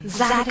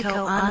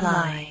Zydeco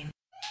Online.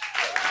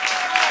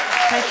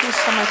 Thank you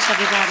so much,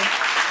 everybody.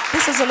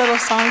 This is a little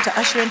song to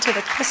usher into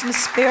the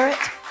Christmas spirit,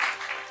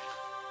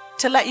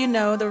 to let you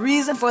know the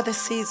reason for this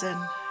season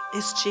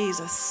is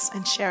Jesus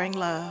and sharing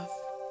love.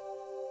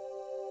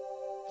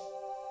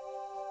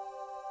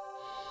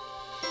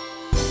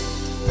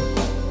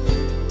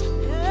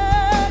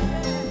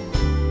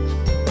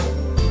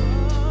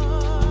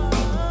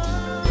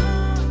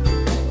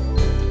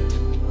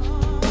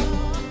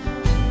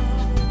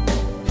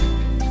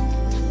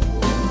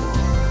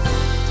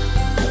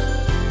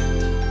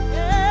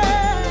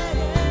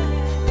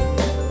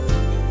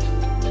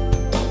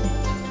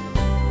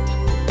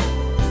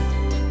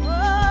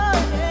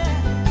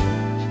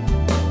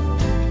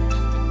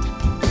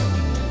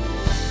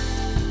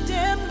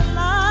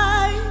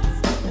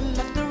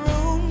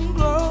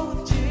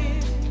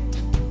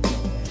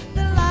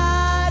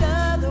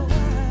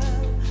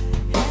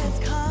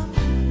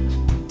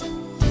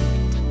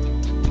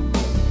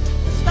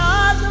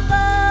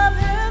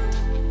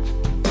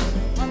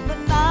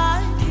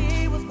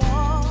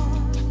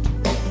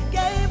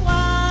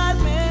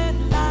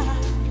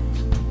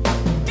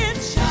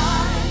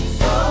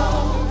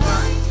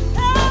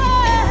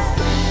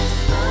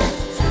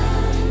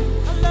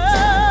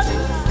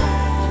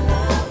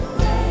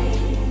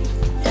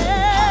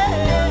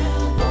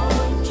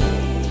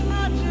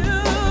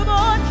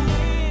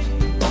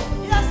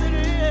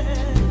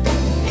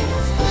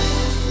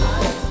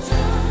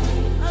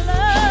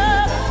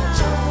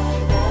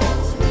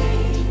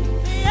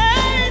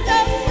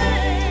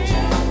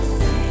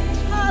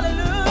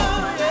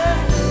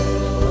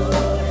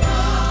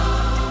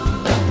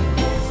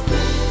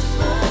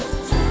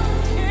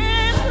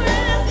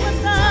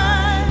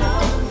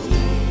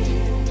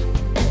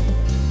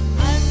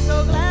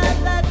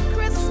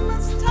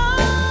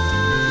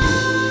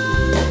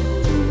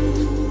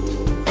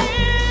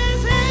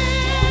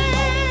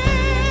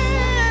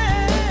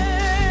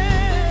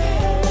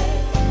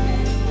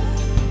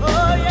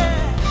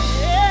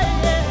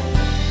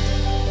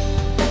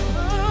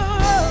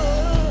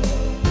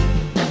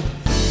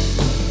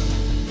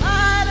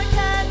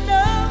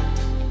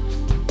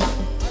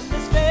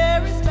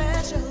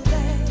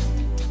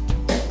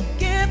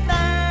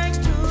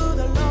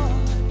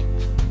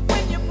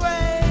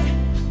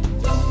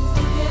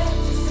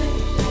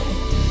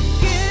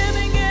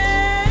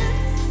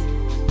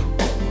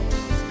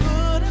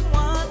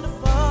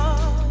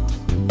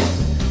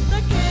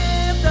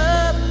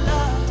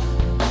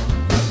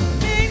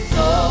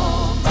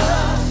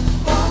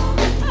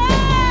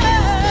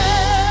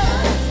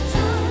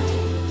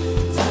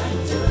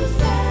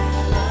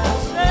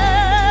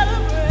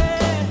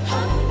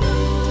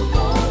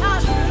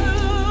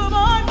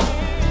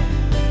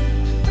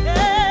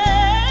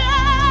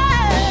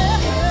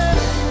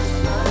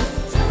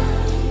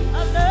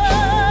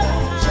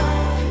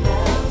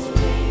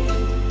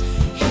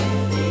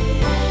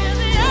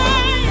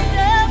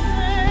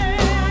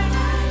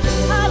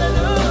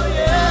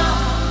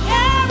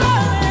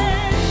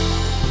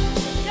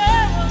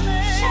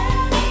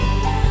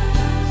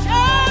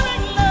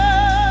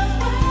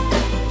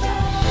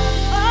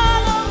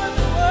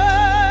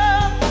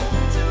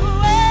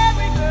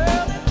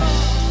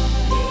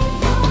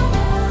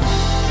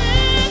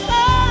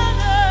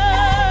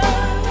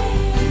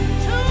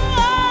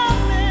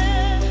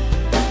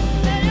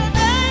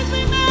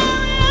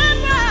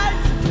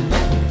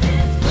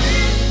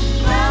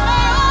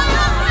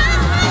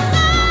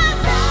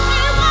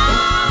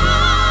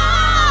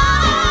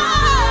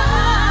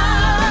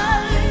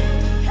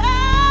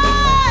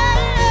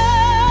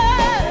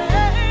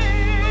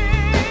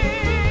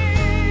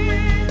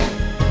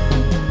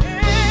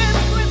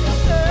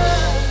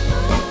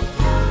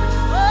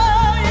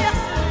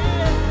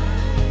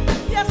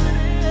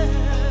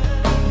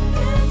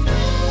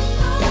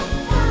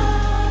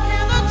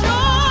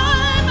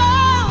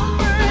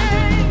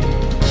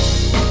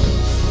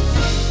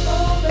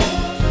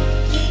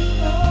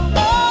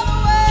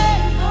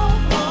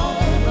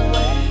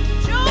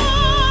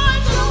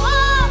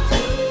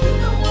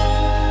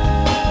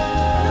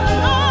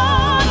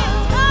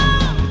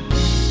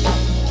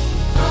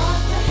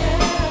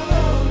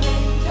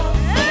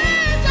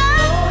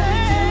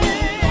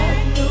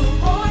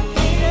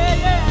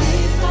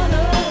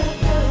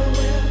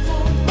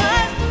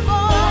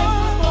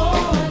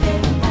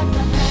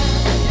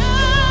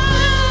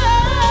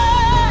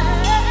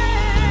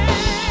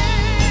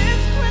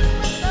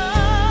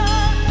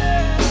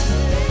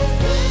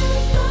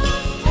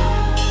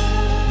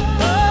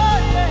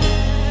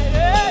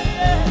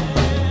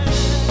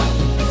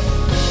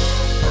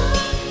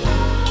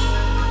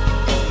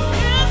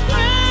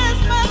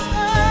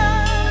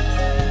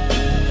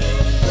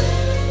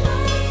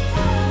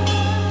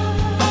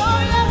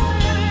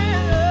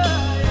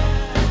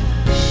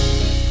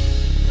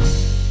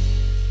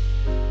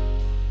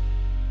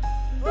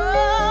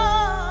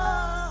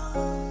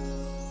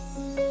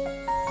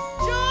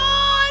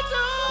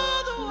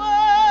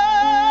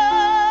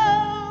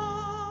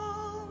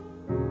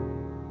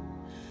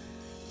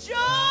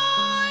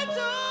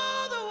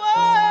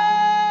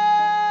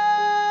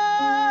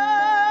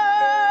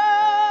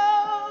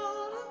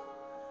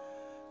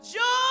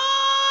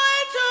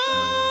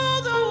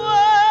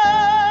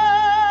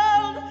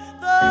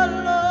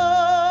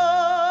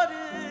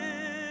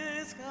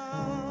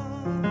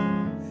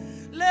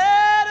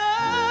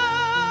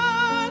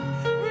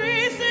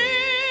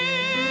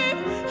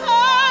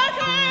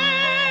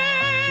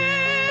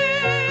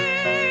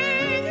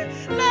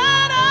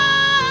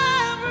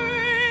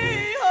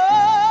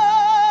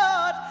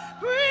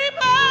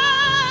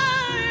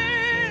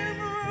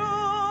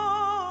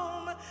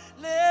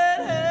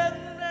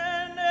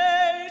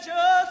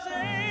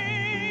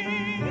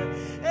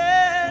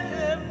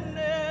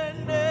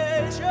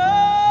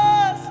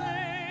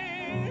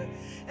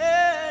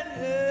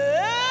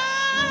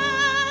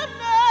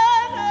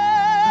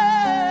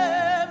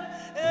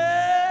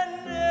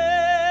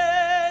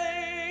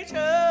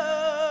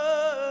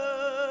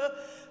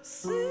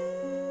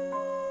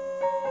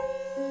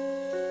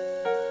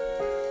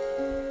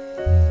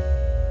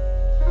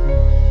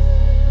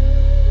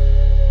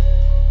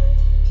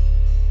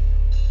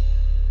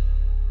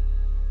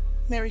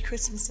 Merry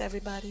Christmas,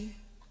 everybody.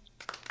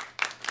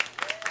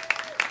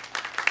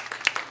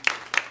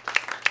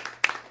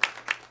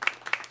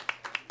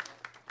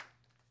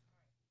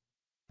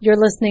 You're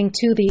listening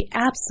to the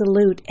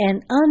absolute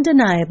and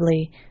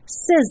undeniably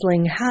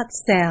sizzling hot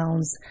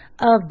sounds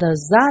of the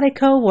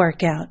Zydeco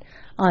workout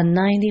on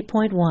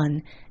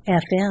 90.1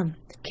 FM,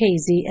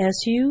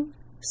 KZSU,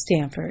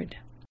 Stanford.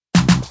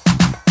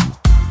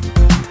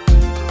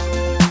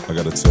 I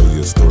gotta tell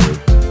you a story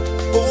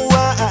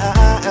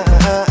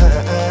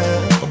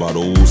about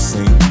old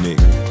Saint Nick.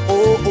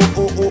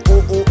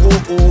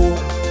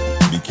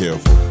 Be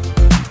careful.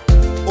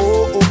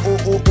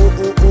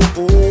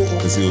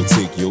 Cause he'll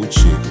take your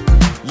chick.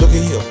 Look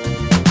at him.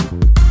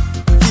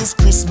 It's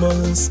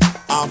Christmas.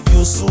 I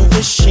feel so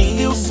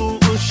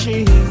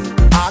ashamed.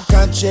 I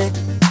got checked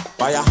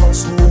by a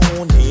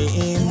household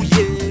name.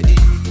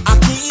 I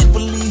can't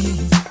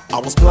believe I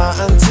was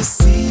blind to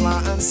see.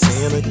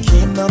 Santa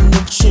came down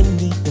the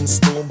chimney and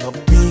stole my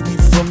baby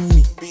from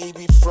me.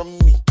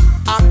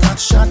 I got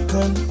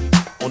shotgun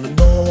on the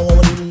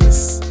naughty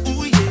list.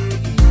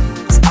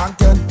 Cause I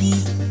got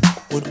beef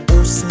with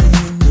old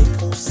Saint Nick.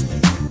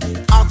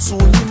 I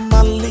told him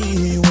my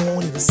lady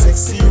wanted a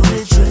sexy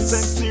red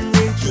dress.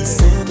 He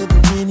said that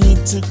then he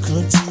took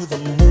her to the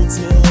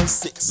Motel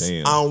 6.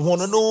 Damn. I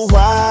wanna know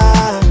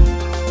why,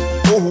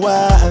 oh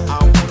why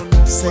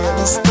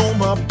Santa stole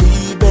my baby.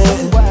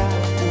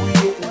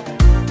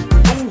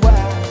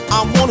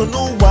 I wanna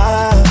know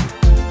why,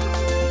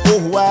 oh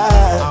why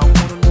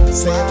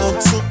Santa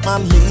took my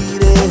lady.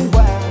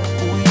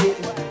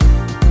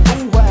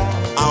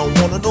 I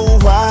wanna know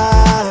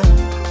why,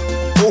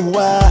 oh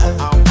why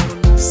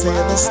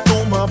Santa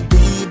stole my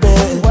baby.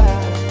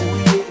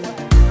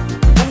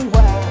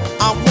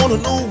 I wanna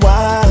know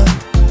why,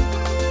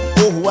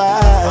 oh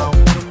why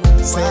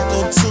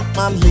Santa took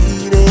my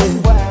lady.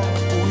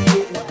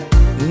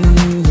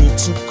 He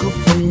took her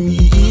from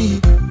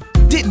me.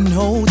 Didn't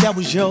know that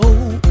was your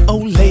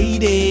old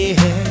lady.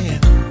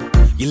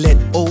 You let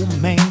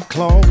old man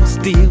Claus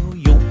steal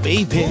your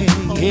baby.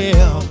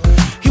 Yeah,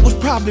 he was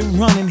probably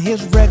running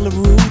his regular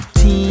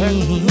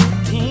routine,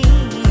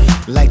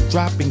 like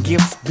dropping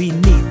gifts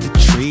beneath the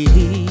tree.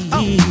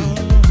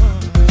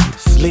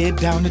 Slid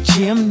down the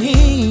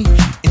chimney,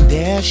 and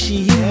there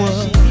she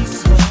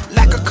was,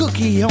 like a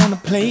cookie on a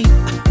plate.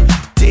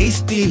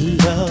 Tasty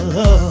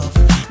love.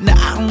 Now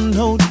I don't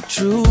know the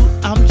truth.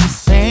 I'm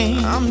just saying.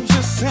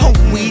 Oh,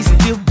 we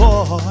still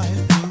boys,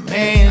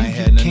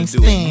 man, you can't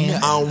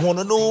stand. I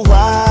wanna know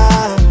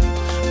why.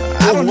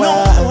 I don't know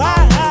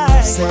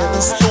why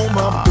Santa stole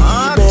my baby.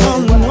 I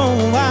don't know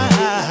why.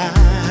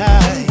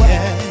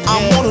 I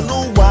wanna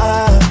know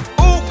why.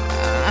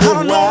 I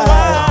don't know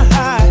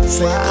why.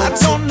 Santa I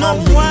took don't my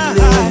know why.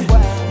 lady.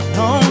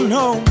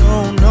 No.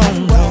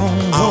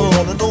 I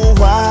wanna know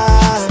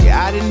why. See,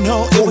 I didn't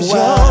know it was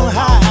your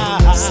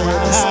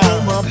Santa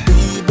stole house. my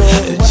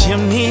baby. The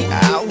chimney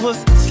I was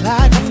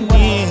sliding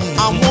in.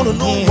 I wanna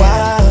know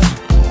why.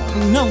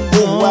 No.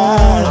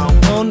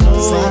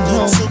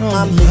 Santa took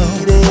my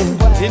lady.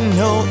 Didn't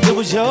know it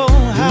was your He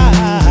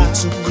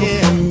house. took her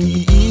from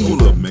me.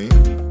 Hold up, man.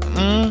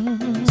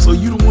 So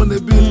you the one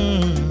that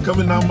been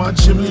coming out my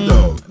chimney,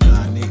 dog?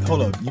 Nah, Nick,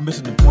 hold up. You're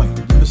missing the point.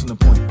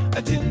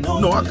 I didn't know.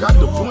 No, I got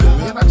the point,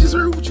 man. I just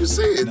heard what you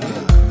said,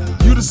 man.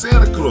 You the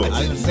Santa Claus.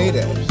 I didn't say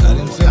that.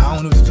 I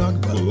don't know what you're talking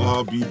about. Well,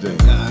 I'll be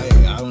damned.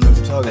 I don't know what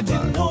you're talking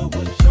about. know it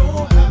was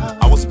your house.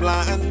 I was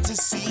blind to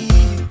see.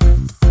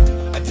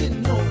 I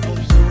didn't know it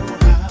was your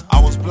house. I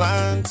was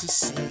blind to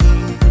see.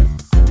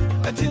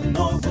 I didn't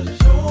know it was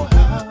your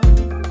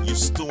house. You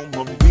stole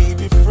my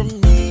baby from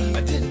me.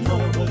 I didn't know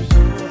it was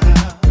your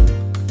house.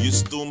 You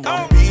stole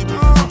my baby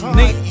from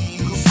Nick, me.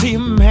 see,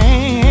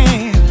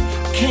 man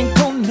can't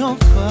go no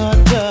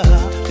further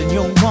than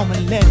your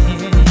woman let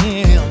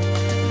him.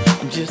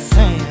 I'm just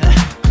saying,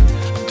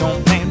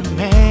 don't blame the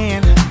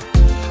man.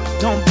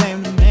 Don't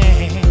blame the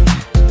man.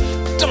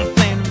 Don't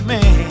blame the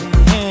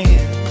man.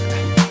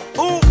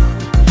 Ooh,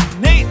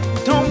 Nate,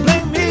 don't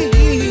blame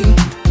me.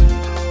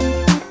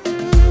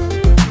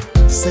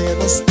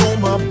 Santa stole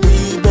my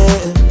baby.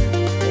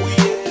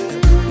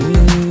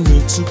 He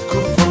took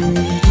her from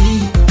me.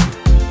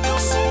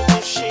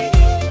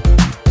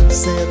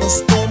 Santa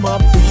stole my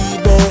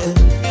baby.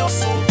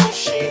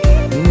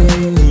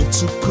 He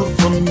took her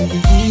from me.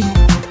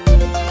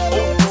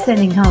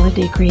 Sending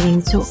holiday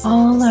greetings to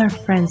all our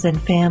friends and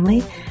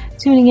family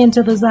tuning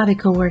into the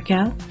Zydeco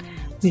workout.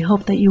 We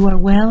hope that you are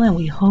well and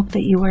we hope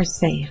that you are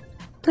safe.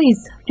 Please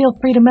feel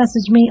free to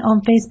message me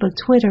on Facebook,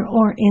 Twitter,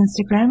 or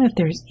Instagram if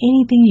there's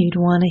anything you'd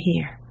want to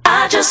hear.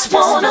 I just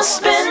wanna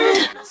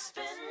spend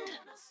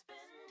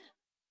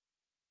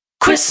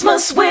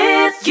Christmas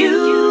with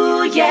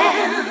you,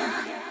 yeah.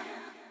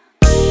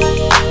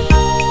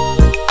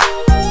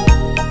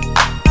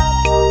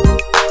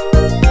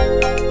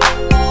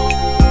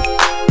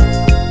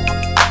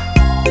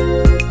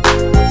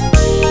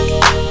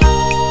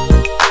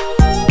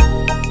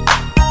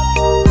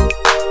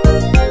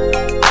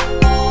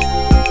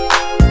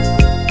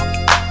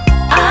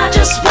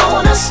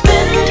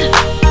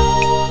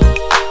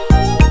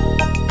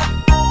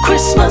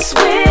 Christmas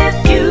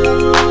with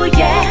you,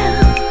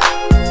 yeah.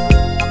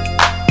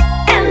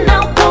 And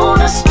I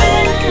wanna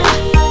spend,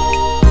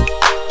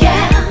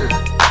 yeah,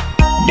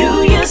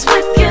 New Year's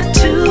with you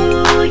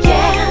too,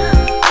 yeah.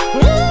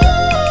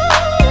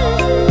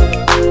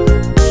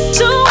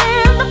 2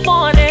 in the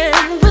morning,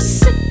 we're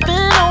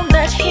sipping on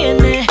that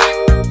Henny.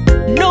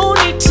 No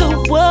need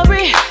to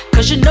worry,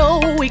 'cause you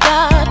know we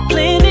got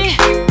plenty.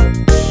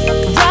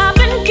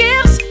 Wrapping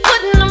gifts,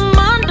 putting them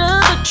under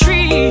the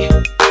tree.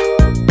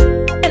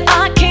 And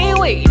I can't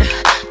wait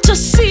to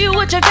see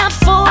what you got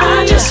for me.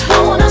 I just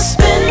wanna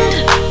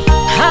spend,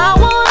 I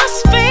wanna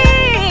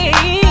spend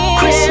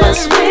Christmas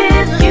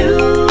with you,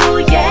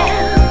 yeah.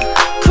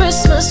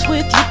 Christmas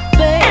with you,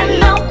 babe.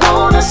 And I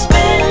wanna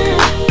spend,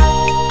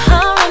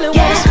 I really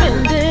wanna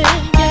spend it,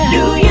 yeah.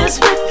 New Year's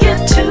with you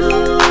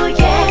too,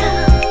 yeah.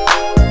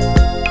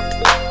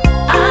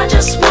 I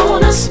just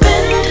wanna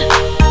spend,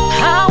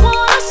 I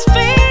wanna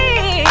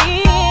spend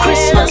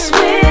Christmas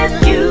with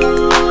you,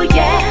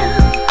 yeah.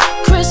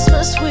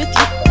 Christmas with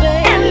you,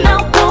 babe. And I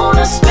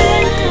wanna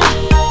spend,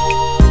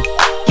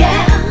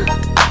 yeah,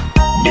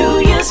 New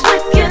Year's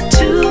with you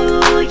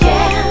too,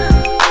 yeah.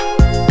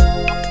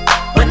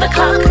 When the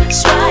clock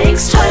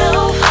strikes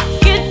 12,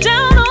 get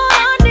down on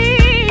our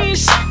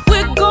knees.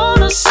 We're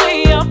gonna say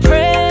a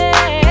prayer.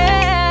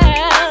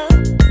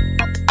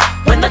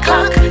 When the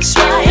clock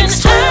strikes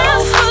 12,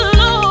 ask the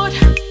Lord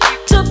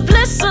to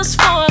bless us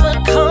for the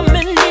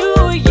coming new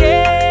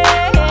year.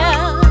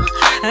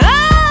 I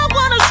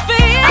wanna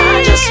spend,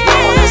 I just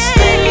wanna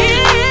spend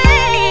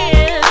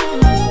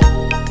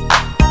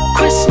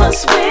Christmas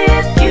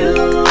with you,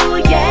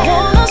 yeah.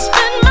 Wanna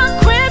spend my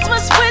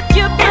Christmas with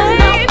you, baby.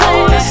 And I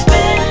wanna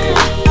spend,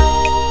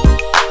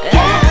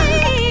 yeah,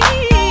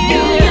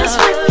 New Year's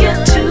with you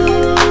too,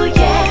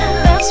 yeah.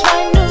 That's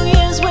right, New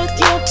Year's with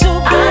you too,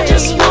 baby. I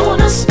just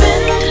wanna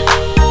spend,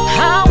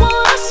 I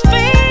wanna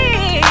spend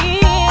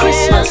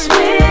Christmas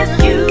with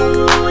you,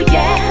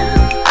 yeah.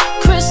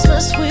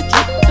 Christmas with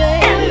you,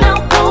 babe. And I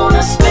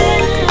wanna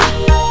spend,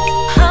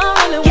 I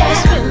really wanna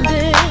spend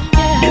it,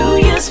 yeah. New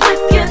Year's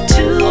with you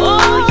too,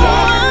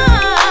 yeah.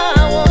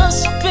 I wanna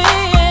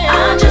spend,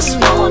 I just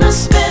wanna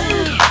spend,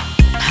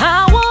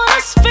 I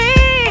wanna spend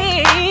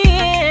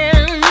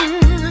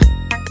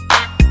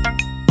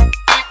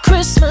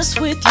Christmas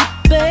with you,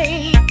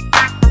 babe.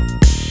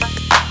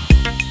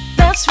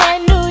 That's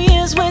right, New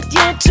Year's with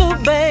you too,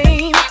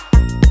 babe.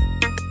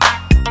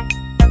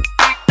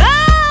 I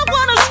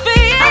wanna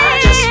spend, I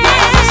just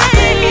wanna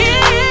spend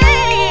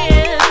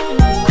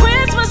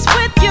Christmas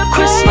with you,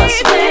 Christmas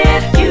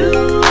with you,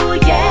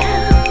 yeah.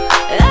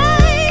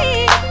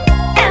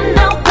 And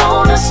I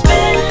wanna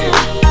spend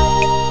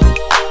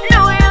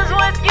New Year's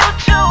with you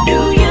too,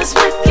 New Year's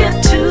with you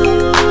too,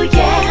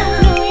 yeah.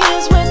 New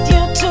Year's with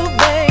you too,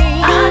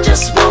 babe. I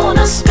just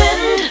wanna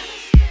spend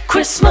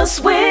Christmas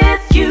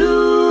with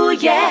you,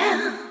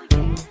 yeah.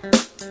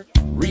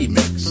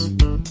 Remix,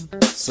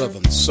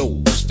 Southern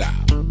Soul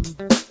Style,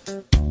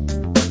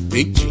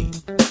 Big G.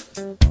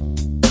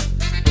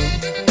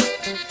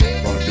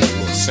 Gonna do a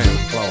little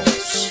Santa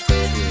Claus.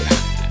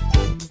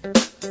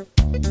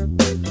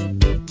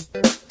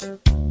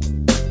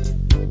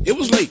 It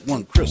was late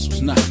one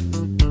Christmas night.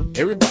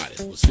 Everybody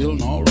was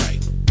feeling all right.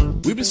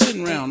 We been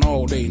sitting around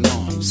all day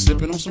long,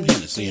 sipping on some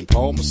Hennessy and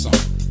Paul Masson.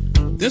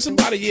 Then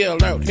somebody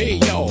yelled out, "Hey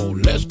y'all,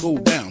 let's go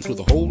down to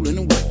the hole in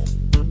the wall."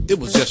 It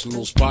was just a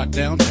little spot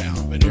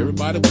downtown, but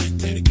everybody went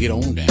there to get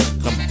on down.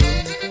 Come on.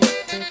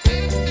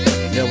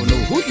 You never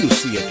know who you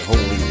see at the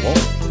hole in the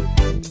wall.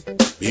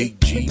 Big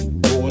G,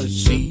 Roy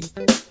C,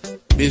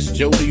 Miss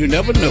Jody, you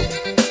never know.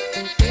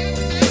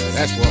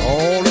 That's where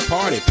all the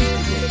party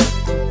people go.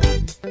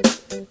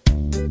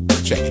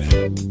 Check it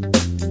out.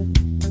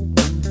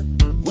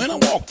 When I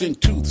walked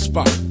into the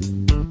spot,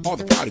 all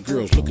the party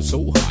girls looking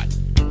so hot.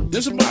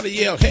 Then somebody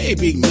yelled, "Hey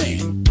big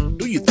man,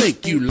 do you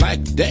think you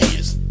like to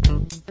dance?"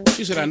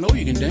 She said, "I know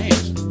you can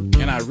dance,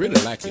 and I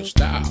really like your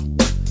style."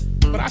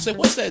 But I said,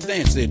 "What's that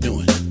dance they're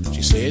doing?"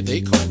 She said,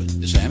 "They call it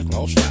the Santa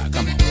Claus slide."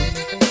 Come on.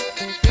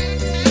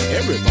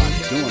 Everybody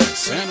doing the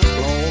Santa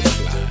Claus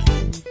slide.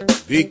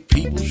 Big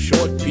people,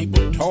 short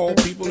people, tall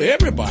people,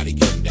 everybody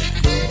getting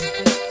down.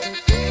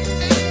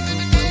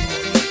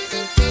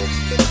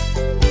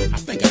 I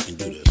think I can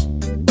do this.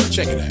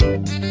 Check it out.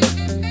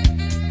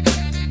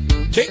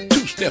 Take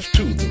 2 steps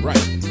to the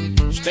right.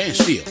 Stand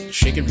still,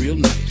 shake it real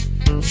nice.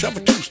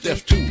 Shuffle 2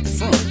 steps to the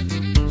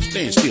front.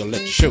 Stand still,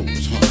 let your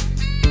shoulders hump.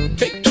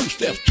 Take 2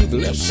 steps to the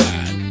left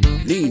side.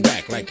 Lean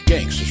back like the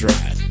gangsters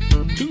ride.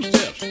 2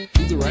 steps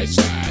to the right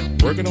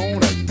side. Working on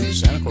up the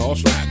Santa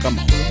Claus slide. Come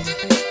on.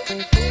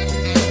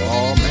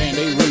 Oh man,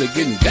 they really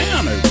getting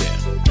down out there.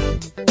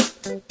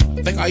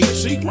 I think I even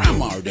see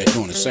grandma out there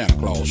doing the Santa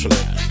Claus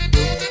slide.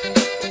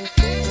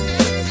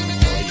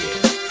 Oh yeah.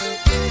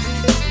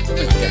 I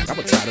think I got it. I'm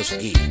gonna try this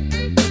again.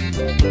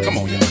 Come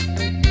on, y'all.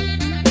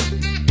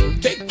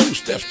 Take 2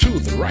 steps to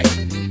the right.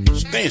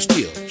 Stand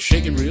still,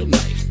 shaking real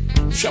nice.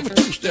 Shuffle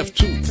 2 steps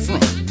to the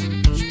front.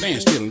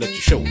 Stand still and let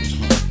your shoulders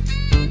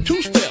hump.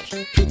 2 steps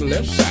to the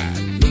left side.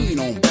 Lean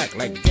on back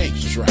like the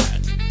gangsters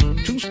ride.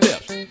 2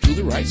 steps to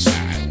the right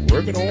side.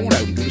 Work it on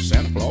out and do the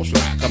Santa Claus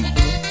slide. Come on.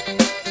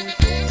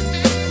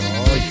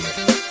 Oh, yeah.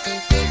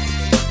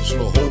 This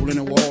little hole in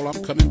the wall,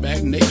 I'm coming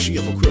back next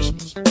year for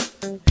Christmas.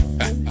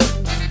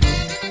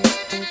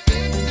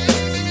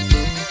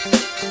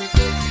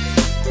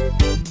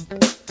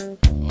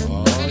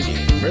 Oh, yeah.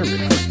 Merry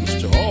Christmas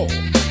to all.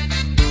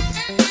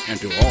 And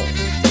to all.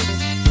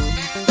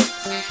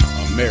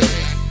 A merry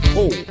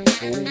ho, ho,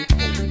 ho.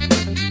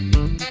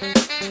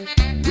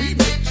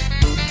 Remix.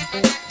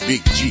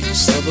 Big G,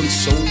 Southern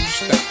Soul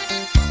Style.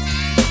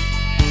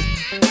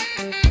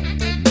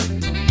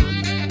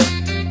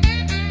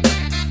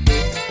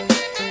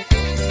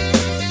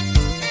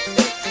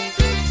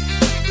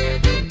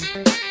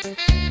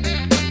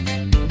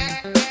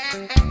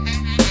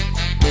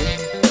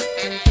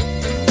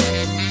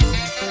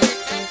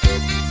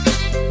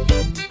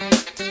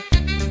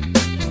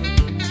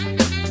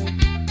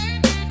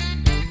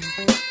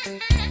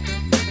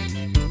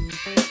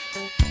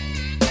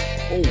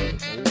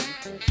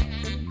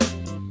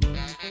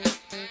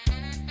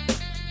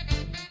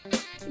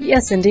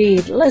 Yes,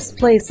 indeed. Let's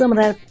play some of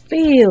that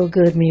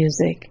feel-good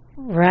music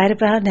right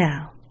about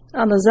now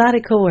on the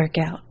Zydeco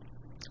workout.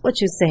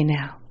 What you say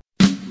now?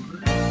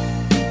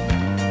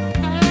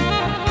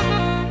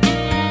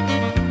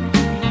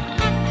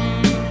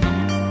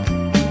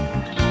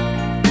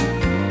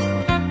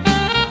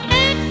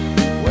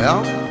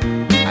 Well,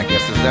 I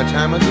guess it's that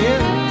time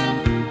again.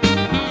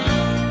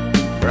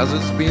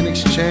 Presents being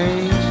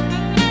exchanged,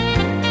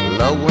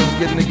 loved ones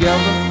getting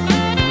together.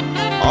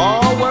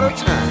 Oh, what a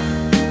time.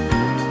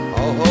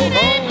 Oh, ho,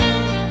 ho.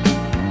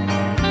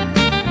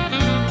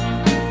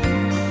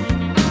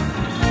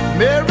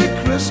 Merry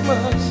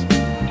Christmas,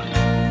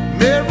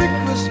 Merry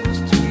Christmas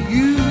to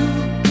you.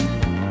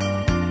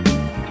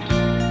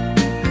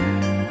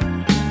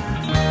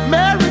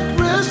 Merry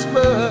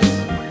Christmas,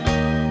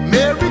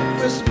 Merry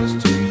Christmas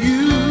to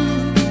you.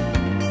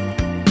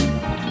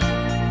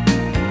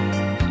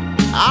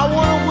 I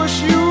want to wish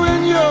you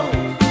and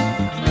yours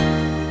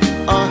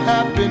a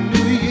Happy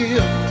New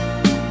Year.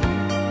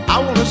 I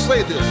want to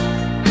say this.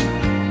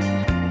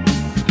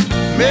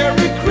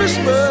 Merry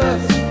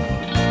Christmas,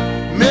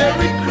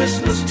 Merry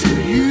Christmas to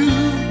you.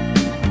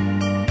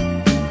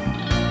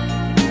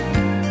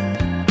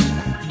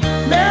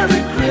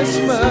 Merry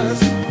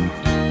Christmas,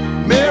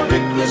 Merry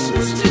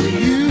Christmas to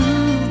you.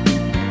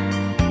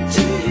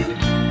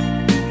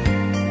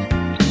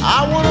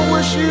 I want to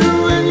wish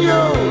you and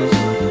yours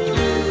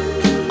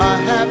a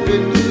Happy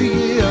New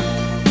Year.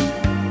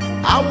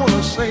 I want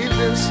to say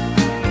this.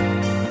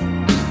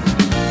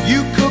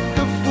 You cook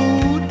the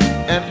food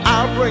and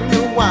I'll bring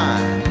the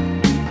wine.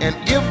 And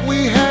if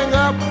we hang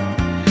up,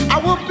 I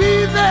will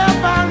be there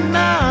by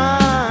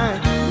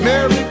 9.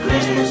 Merry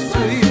Christmas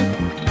to you.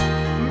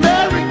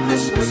 Merry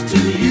Christmas to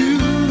you.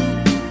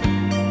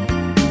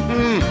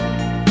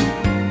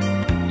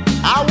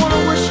 I want to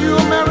wish you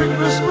a Merry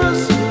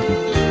Christmas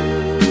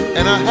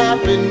and a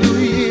Happy New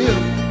Year.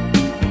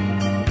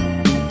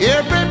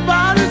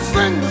 Everybody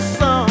sing the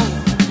song.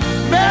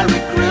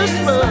 Merry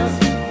Christmas.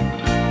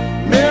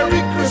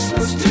 Merry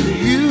Christmas to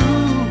you.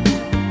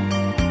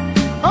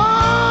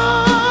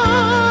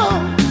 Oh,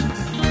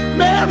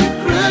 Merry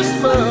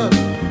Christmas.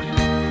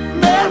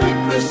 Merry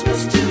Christmas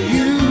to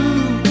you.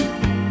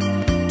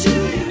 To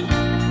you.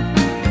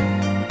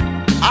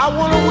 I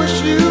want to wish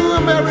you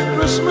a Merry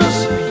Christmas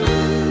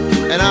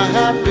and a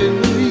Happy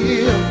New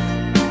Year.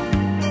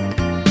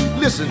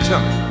 Listen to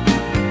me.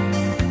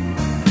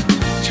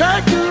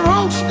 Turkey's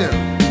roasting,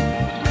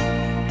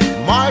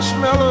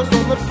 marshmallows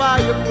on the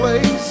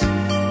fireplace.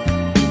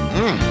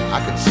 I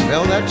can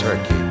smell that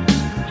turkey.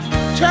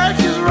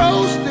 Turkey's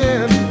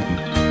roasting,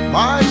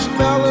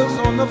 marshmallows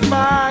on the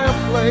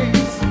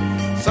fireplace.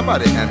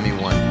 Somebody hand me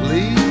one,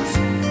 please.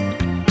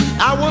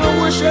 I want to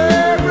wish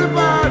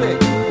everybody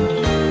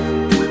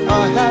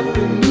a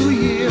Happy New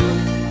Year.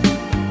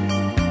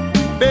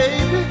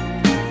 Baby,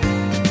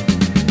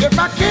 if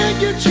I can't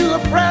get you a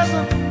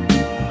present,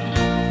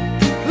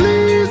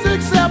 please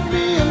accept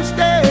me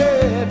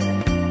instead.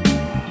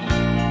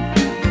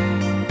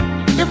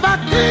 If I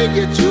can't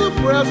get you a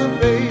present,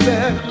 baby,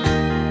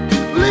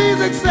 please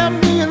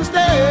accept me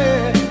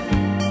instead.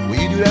 Will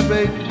you do that,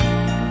 baby?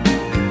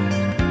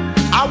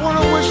 I want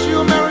to wish you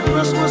a Merry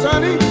Christmas,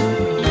 honey,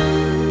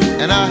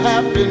 and a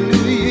Happy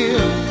New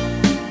Year.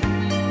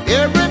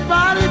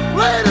 Everybody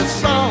play the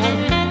song.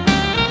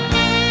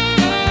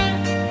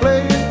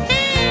 Play it.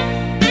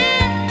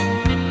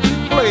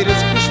 Play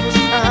this Christmas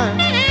time.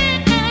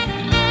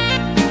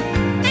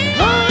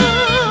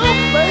 Oh,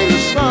 play the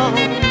song.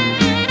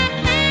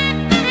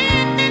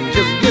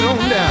 Just get on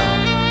down.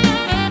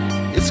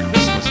 It's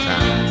Christmas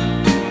time.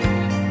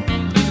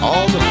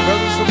 All the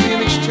presents are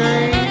being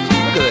exchanged.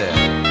 Look at that.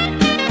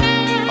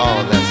 Oh,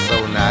 that's so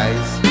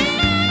nice.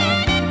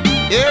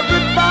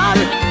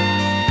 Everybody,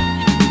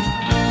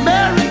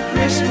 Merry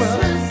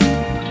Christmas.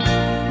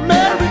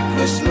 Merry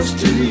Christmas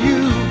to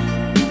you.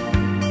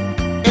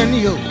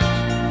 yours.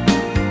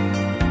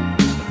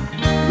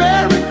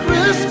 Merry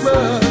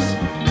Christmas,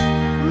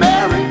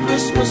 Merry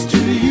Christmas to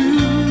you.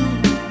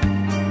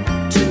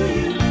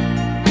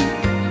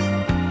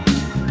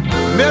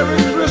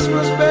 Merry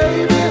Christmas,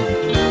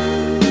 baby,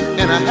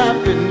 and a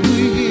Happy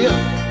New Year.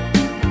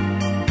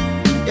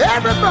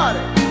 Everybody,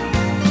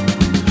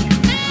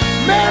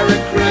 Merry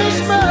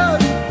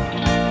Christmas,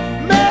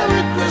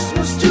 Merry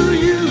Christmas to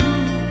you.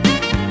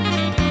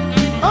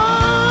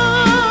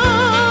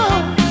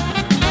 Oh,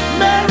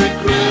 Merry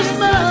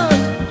Christmas,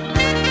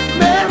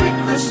 Merry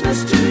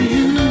Christmas to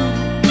you.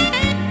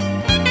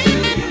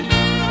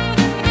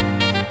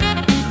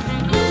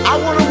 I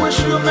want to wish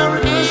you a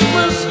Merry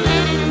Christmas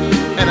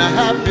and a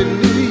Happy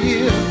New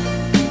Year.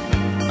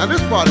 Now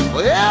this party's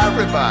for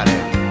everybody.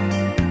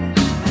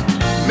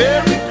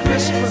 Merry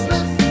Christmas,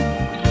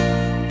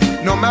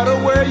 no matter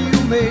where you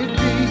may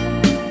be.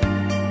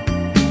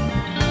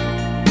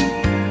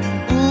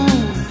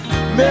 Ooh,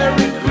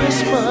 Merry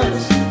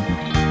Christmas,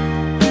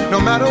 no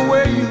matter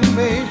where you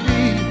may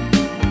be.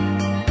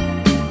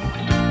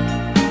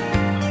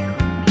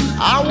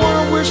 I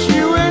want to wish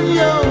you and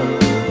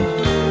yours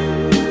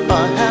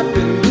a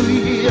Happy New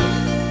Year.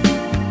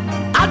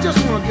 I just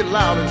want to get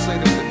loud and say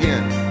this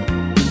again.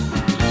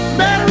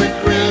 Merry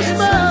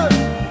Christmas,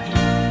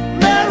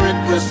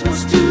 Merry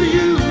Christmas to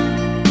you.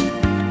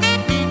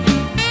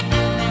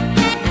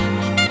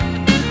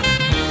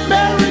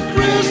 Merry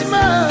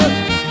Christmas,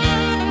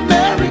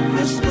 Merry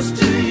Christmas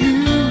to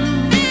you.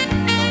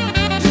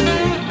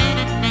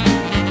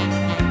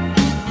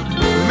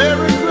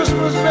 Merry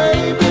Christmas,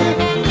 baby,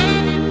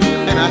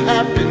 and a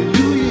Happy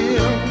New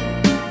Year.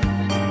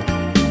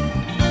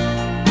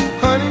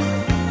 Honey,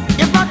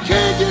 if I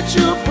can't get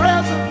you a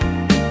present,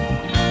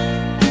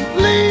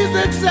 please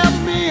accept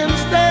me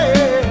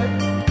instead.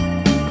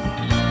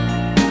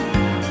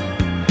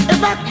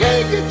 If I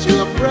can't get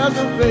you a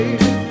present,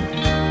 baby,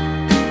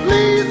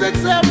 please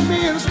accept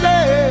me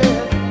instead.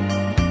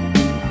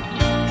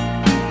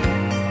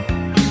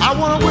 I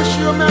want to wish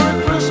you a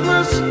Merry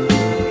Christmas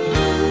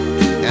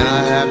and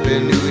a Happy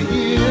New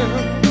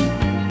Year.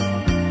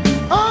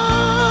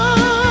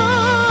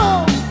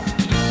 Oh,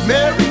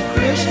 Merry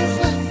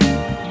Christmas,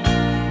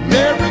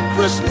 Merry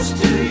Christmas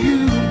to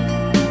you.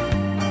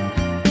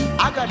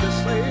 I got to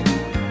say,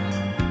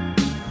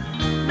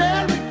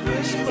 Merry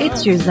Christmas.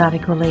 It's your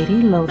Zydeco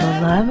lady, Lola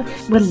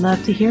Love. Would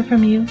love to hear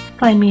from you.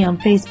 Find me on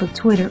Facebook,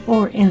 Twitter,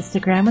 or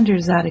Instagram under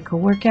Zydeco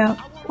Workout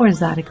or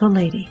Zydeco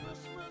Lady.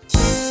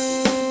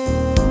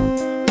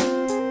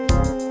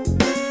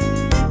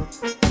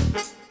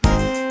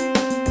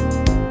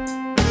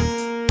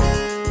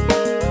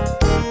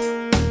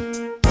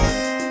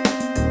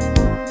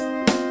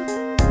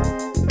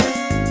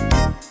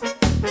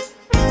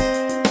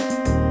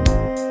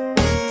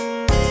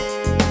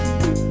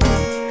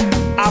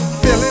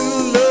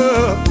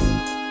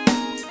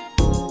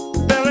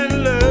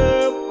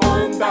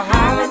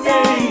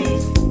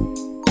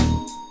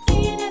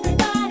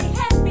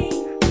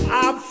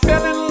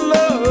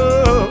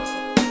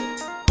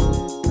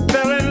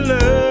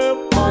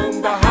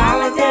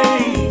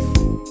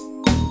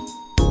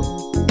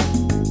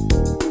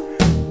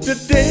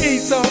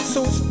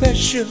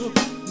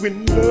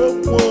 When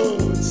loved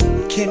ones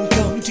can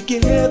come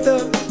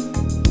together,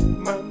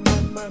 my,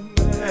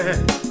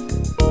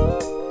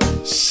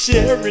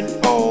 sharing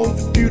all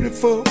the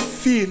beautiful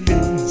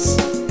feelings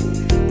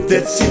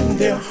that's in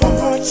their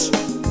hearts.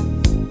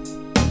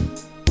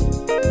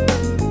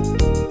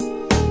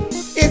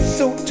 It's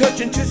so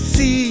touching to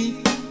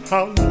see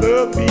how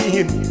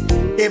loving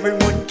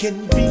everyone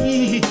can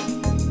be,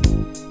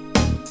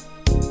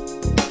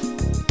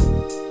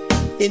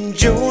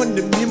 enjoying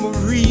the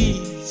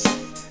memories,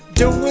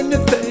 doing the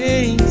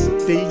things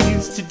they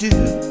used to do.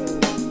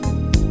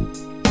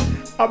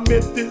 I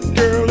met this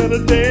girl at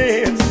a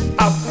dance.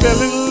 I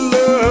fell in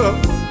love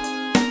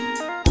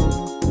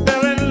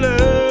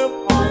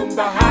on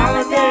the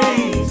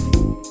holidays.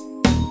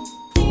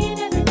 Seeing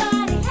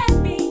everybody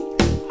happy.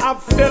 I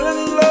fell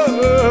in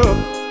love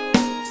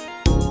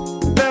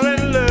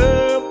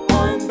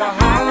on the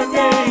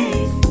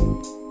holidays.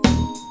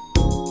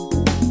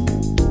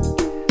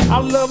 I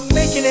love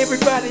making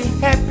everybody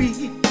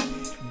happy.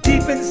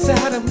 Deep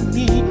inside of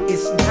me,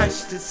 it's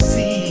nice to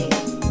see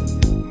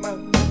my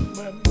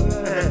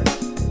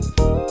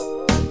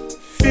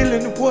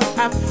feeling what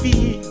I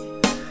feel.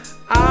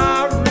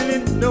 I really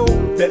know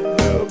that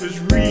love is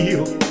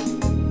real.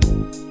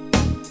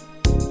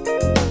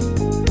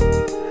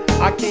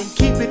 I can't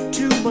keep it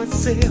to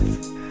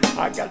myself.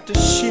 I got to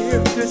share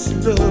this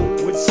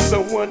love with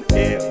someone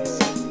else.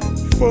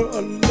 For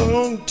a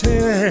long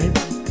time,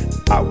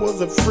 I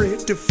was afraid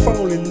to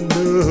fall in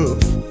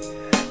love.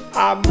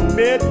 I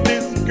met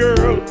this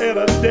girl at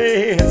a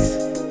dance.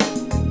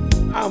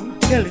 I'm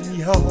telling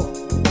y'all,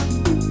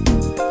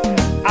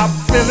 I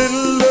fell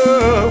in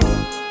love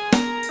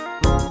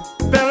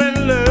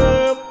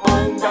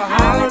on the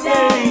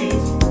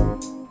holidays.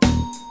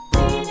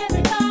 Seeing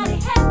everybody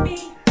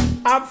happy.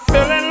 I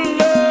fell in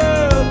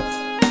love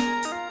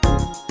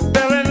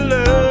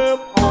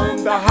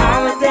on the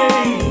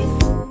holidays.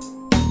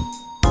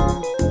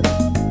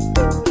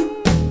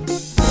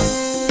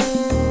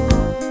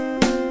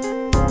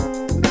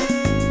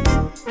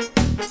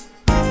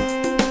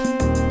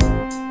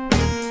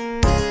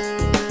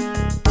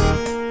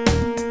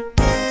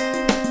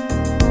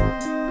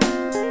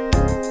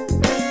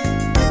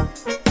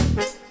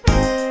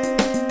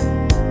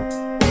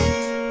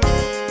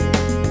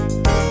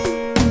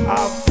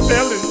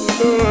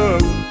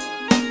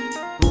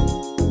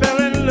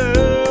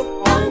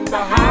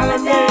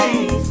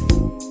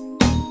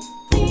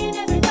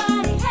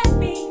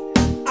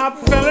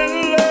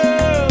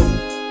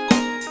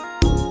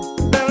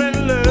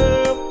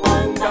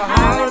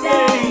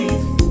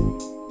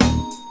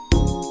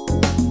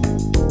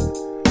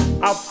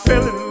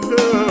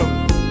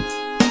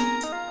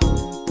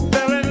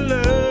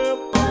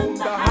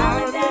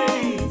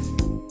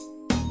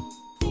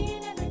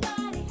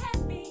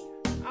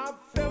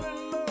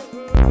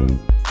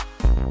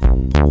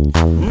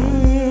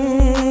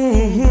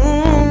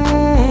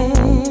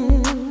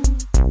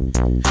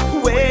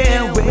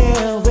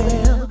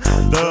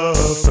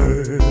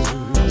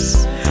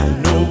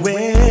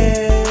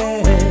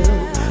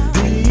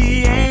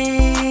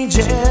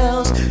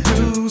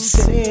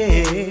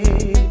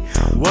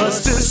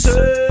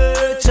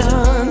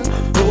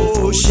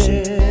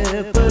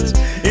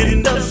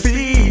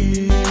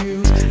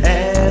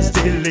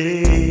 they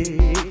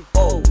lay,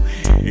 oh,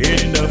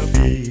 in the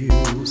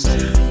fields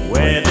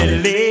where they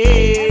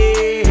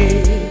lay,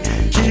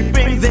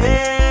 keeping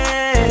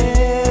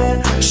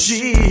their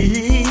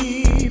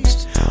sheep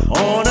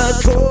on a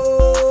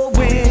cold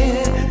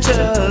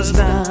winter's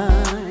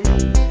night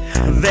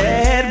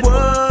that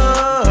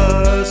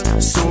was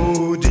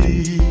so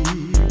deep.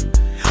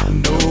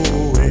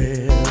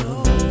 Nowhere,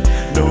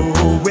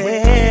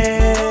 nowhere,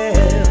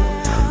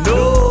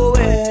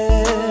 nowhere,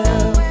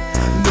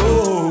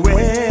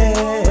 nowhere.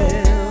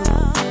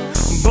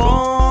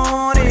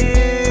 Born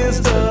is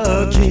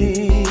the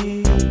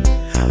King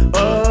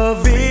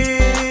of Israel.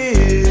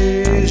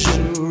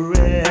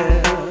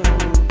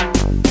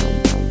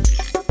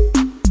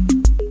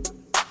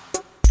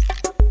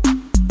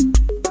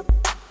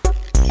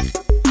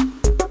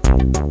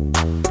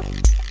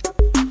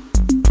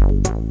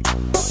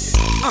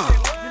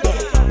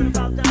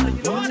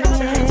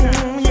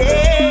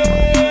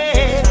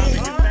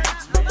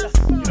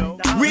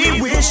 We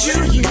wish you,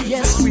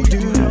 yes we do,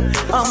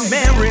 a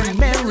merry,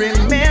 merry,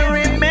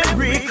 merry,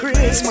 merry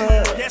Christmas.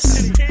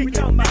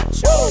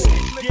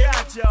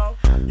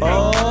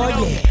 Oh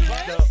yeah.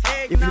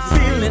 If you're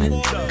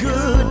feeling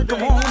good,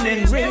 come on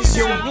and raise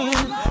your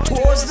hand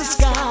towards the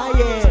sky,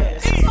 yeah.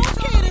 It's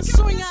okay to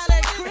swing out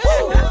at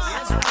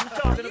Christmas.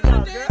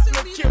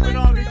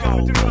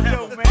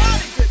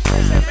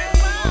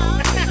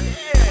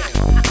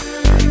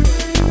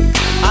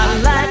 I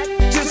like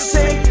to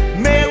say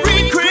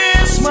Merry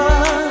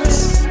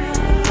Christmas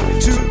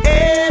to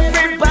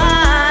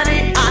everybody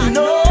I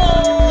know,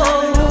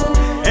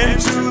 and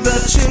to the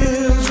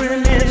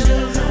children in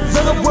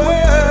the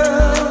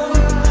world.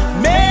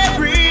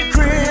 Merry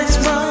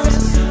Christmas,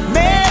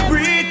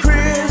 Merry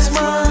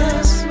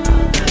Christmas.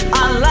 I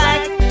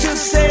like to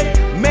say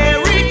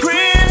Merry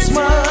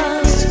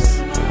Christmas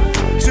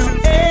to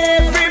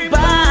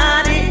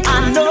everybody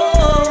I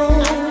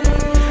know,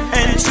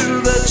 and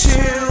to the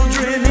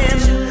children in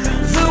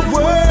the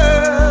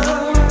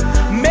world.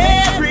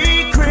 Merry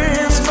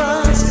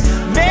Christmas,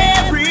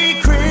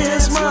 Merry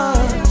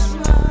Christmas.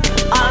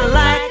 I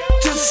like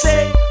to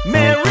say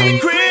Merry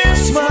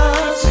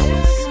Christmas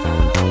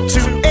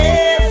to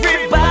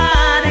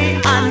everybody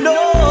I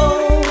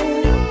know,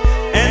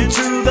 and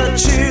to the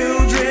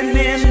children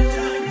in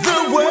the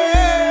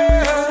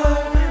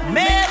world.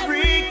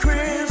 Merry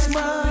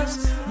Christmas,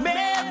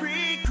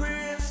 Merry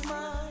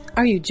Christmas.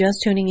 Are you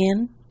just tuning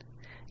in?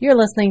 You're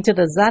listening to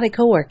the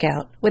Zydeco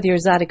Workout with your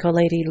Zydeco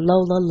lady,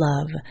 Lola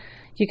Love.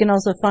 You can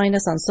also find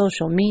us on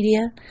social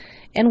media,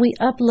 and we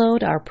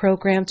upload our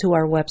program to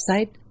our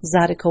website,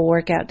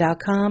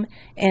 ZydecoWorkout.com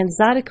and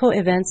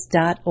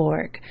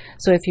ZydecoEvents.org.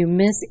 So if you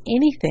miss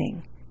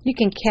anything, you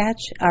can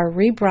catch our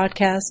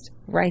rebroadcast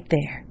right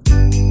there.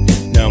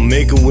 Now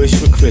make a wish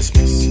for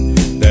Christmas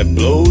that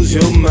blows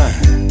your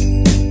mind.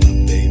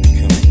 Baby,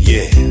 come on.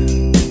 Yeah.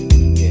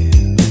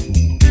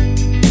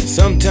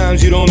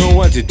 Sometimes you don't know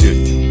what to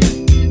do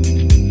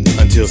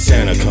until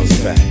Santa comes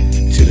back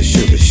to the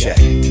sugar shack.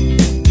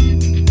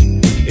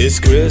 It's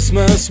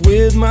Christmas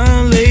with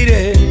my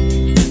lady,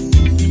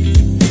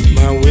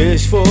 my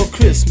wish for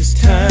Christmas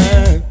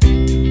time.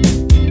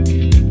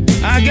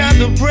 I got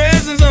the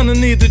presents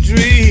underneath the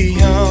tree,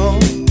 y'all.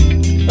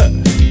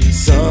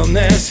 Some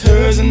that's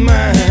hers and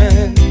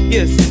mine,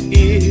 yes it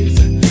is.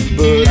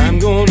 But I'm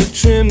gonna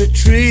trim the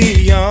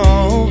tree,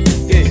 y'all,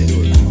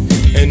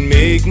 yeah, and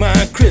make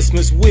my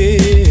Christmas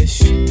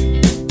wish.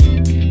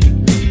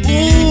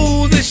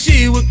 Ooh, that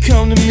she would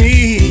come to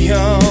me,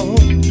 y'all,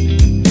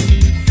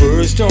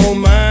 first on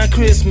my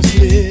Christmas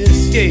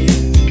list, yeah.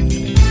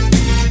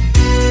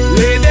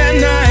 Late that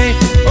night,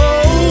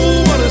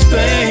 oh, what a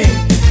thing.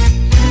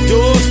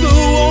 Doors flew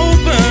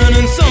open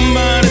and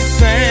somebody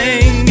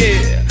sang,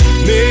 yeah.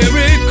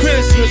 Merry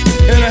Christmas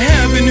and a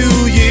Happy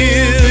New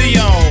Year,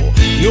 y'all.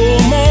 No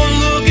more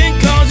looking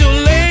cause your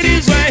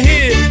lady's right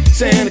here.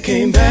 Santa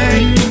came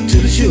back to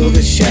the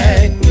sugar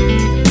shack.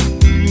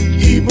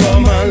 He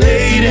brought my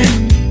lady,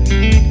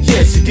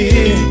 yes he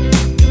did.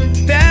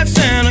 That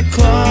Santa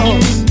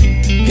Claus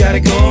got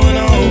it going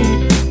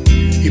on.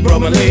 He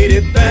brought my lady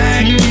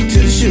back to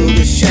the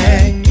sugar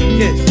shack,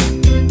 yes.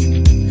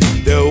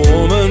 The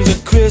woman's a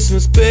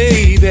Christmas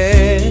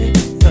baby,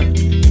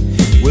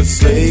 with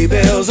sleigh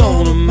bells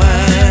on her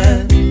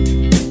mind.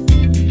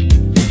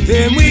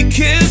 Then we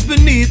kissed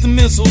beneath the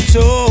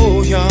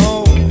mistletoe,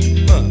 y'all,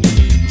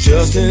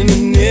 just in the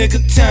nick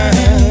of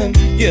time,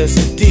 yes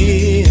I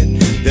did.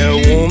 That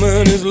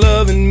woman is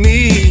loving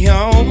me,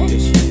 y'all,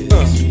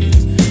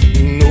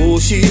 know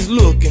she's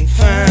looking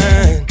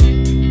fine.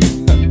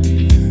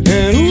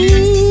 And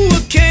ooh, a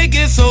cake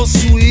is so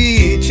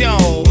sweet,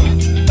 y'all,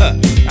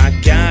 I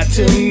got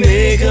to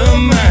make her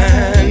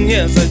mine,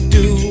 yes I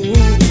do.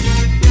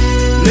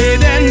 Late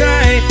that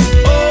night,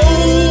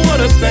 oh what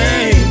a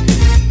thing.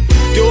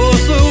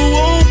 Doors flew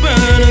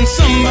open and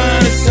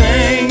somebody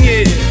sang,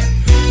 yeah.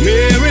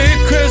 Merry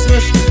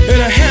Christmas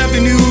and a Happy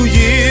New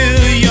Year,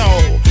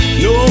 y'all.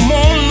 No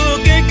more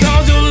looking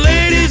cause your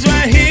lady's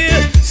right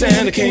here.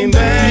 Santa came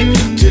back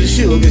to the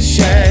sugar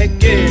shack,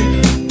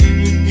 yeah.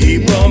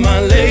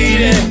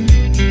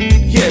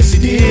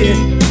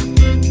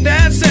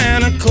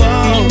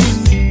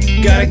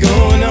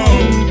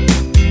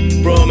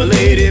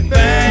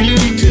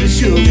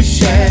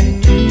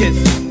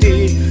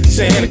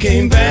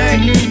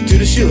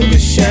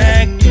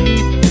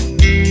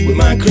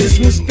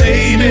 Christmas,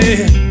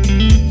 baby.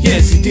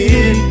 Yes, he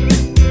did.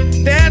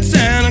 That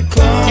Santa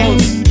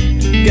Claus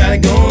got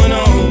it going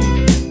on.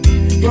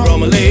 He brought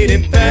my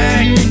lady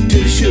back to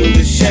the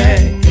sugar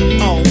shack.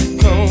 Oh,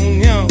 come on,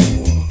 yo.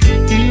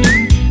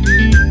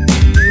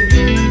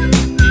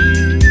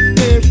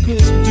 Merry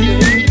Christmas,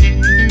 baby.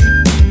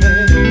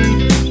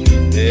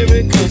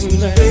 Merry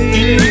Christmas,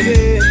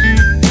 baby.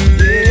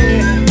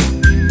 Yeah.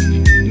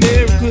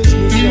 Merry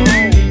Christmas,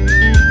 y'all.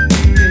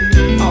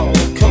 Oh,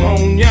 come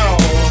on, y'all.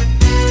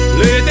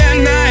 Late that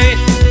night,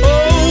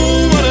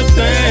 oh, what a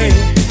thing.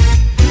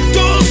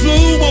 Doors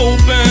flew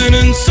open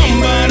and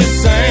somebody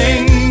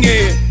sang,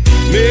 yeah.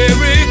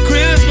 Merry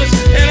Christmas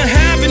and a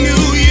Happy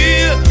New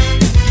Year.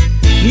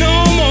 No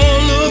more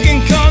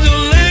looking cause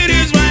your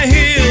lady's right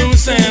here. When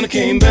Santa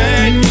came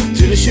back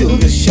to the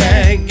sugar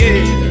shack,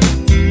 yeah.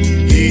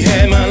 He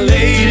had my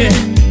lady,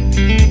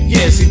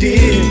 yes he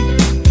did.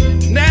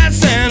 That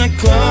Santa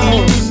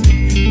Claus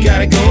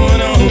got it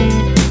going on.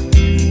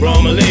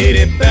 Brought my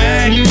lady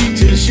back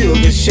to the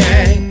sugar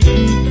shack.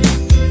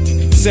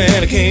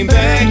 Santa came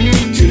back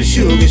to the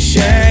sugar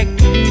shack.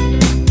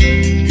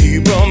 He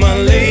brought my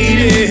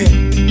lady,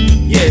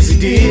 yes he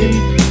did.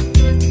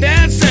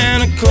 That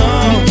Santa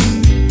Claus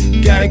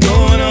got it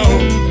going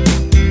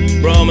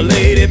on. Brought my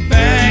lady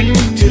back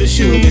to the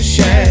sugar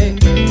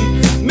shack.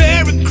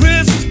 Merry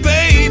Christmas,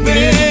 baby.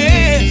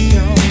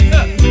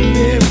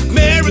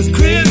 Merry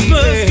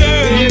Christmas,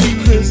 girl. Merry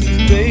Christmas,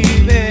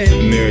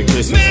 baby. Merry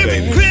Christmas, Merry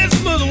baby.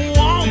 Christmas,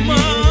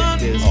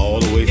 woman. All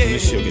the way from the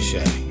sugar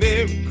shack.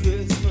 Merry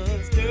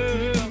Christmas,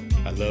 girl.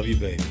 I love you,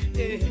 baby.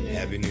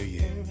 Happy New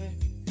Year.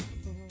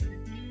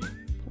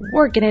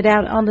 Working it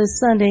out on this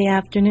Sunday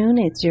afternoon,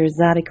 it's your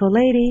Zydeco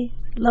lady,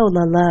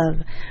 Lola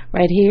Love,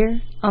 right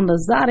here on the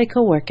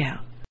Zydeco Workout.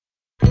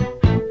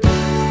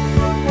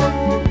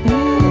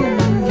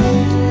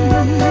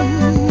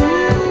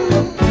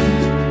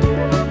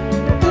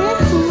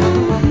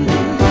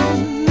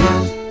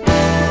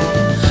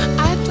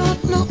 I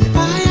don't know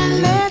why I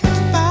let it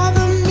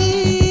bother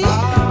me.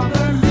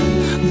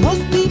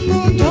 Most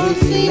people don't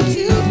seem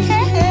to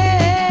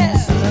care,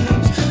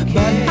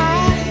 but I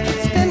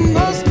spend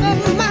most of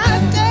my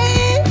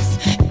days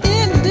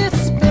in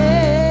despair.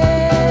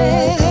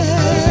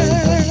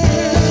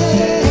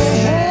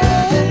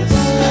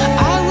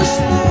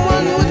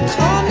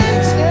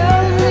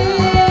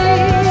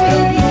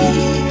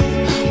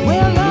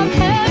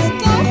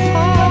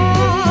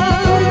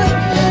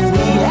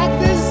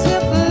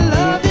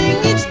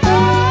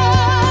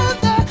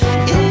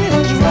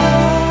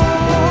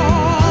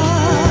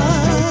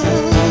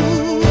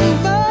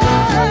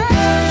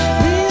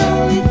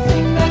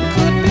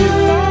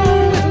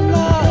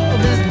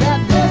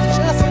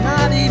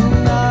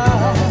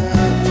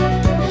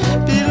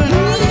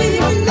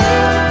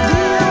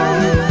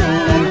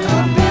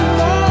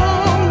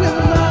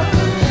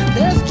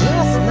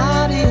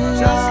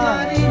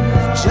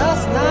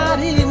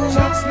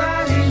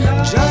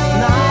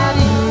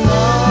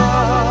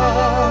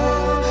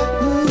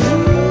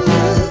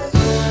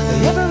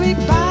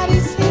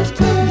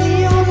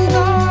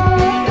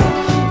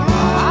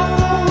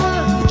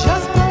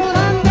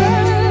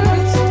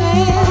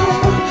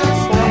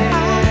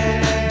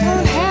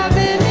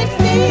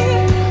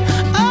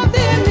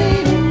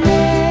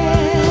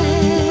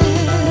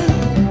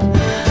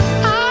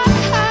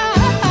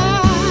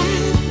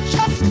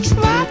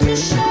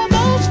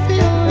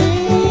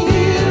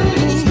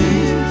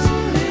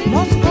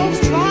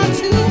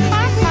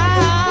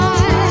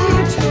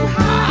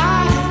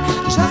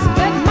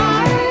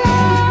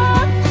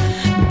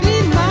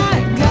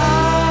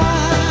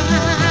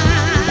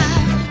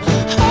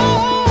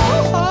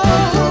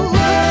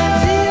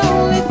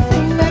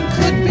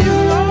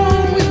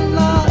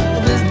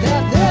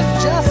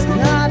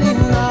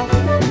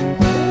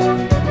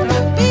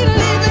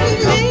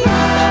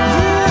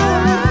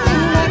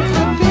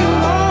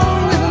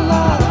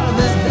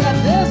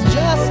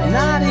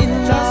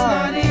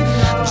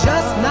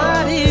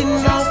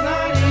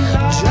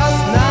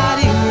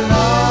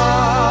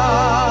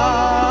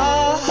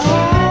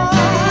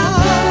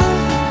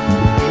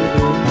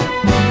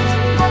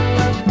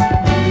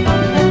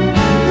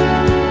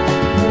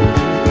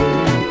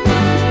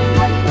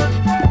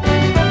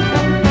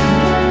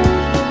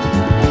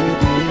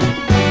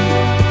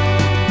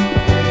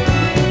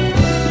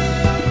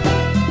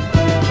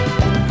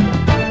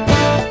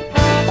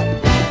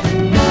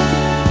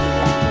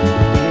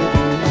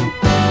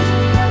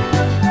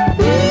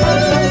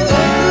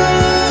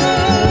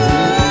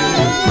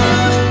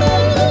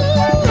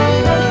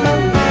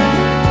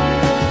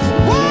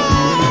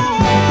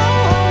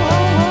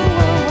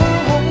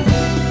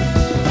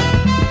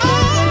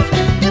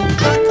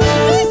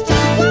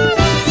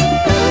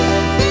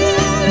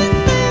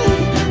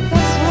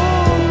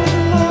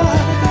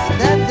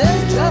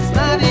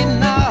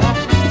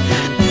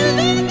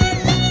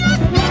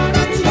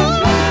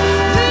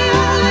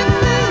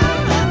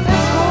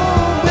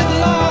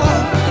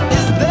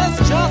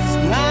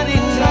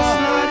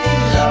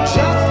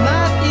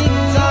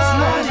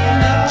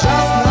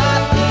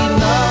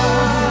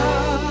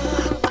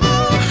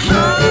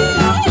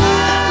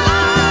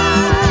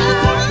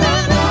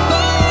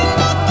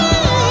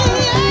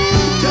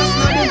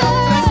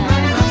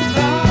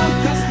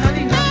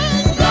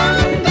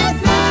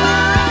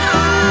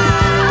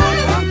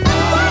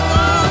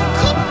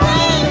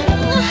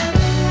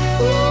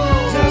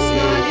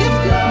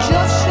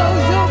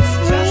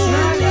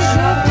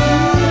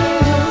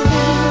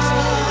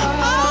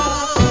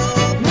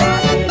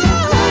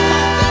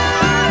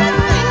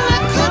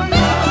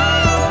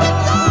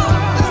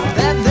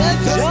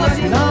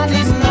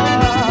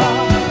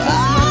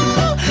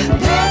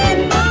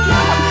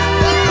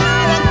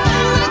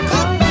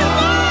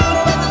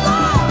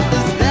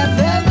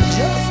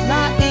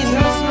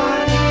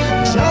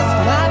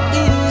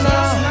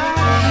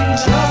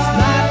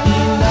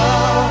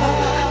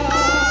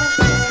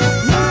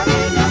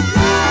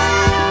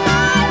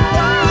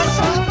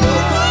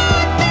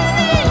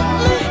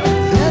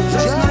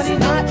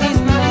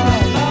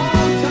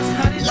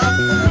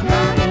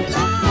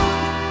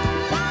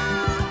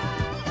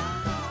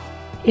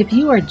 If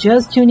you are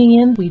just tuning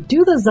in, we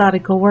do the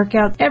Zydeco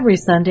workout every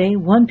Sunday,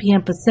 1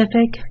 p.m.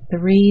 Pacific,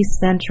 3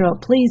 Central.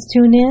 Please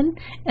tune in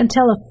and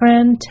tell a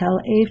friend, tell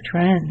a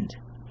friend.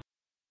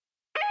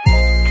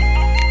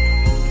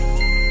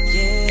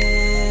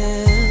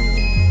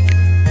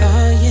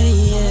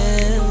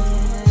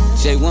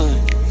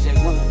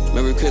 J1,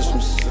 Merry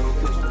Christmas.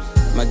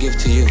 My gift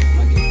to you.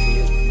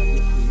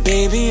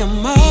 Baby,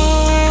 I'm all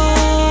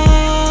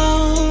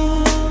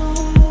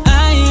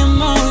I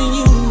am all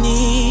you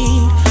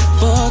need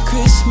for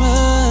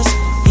Christmas.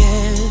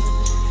 Yeah,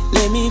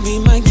 let me be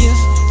my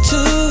gift to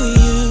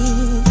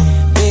you.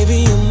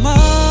 Baby, I'm all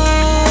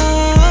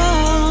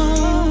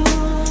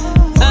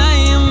I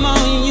am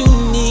all you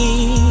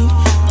need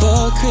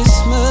for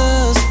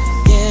Christmas.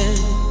 Yeah,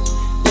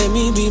 let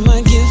me be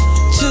my gift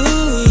to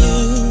you.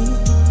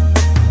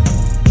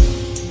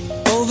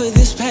 Over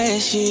this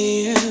past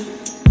year,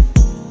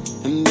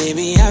 and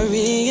baby, I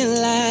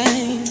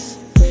realize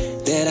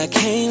that I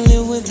can't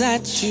live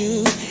without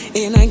you,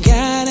 and I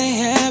gotta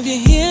have you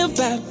here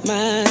by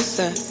my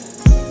side.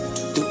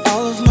 Through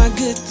all of my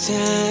good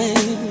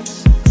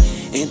times,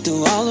 and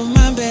through all of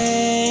my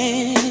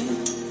bad.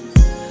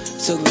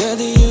 So girl,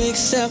 do you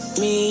accept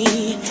me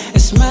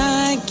as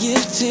my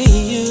gift to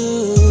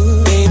you?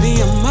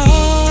 Baby, I'm all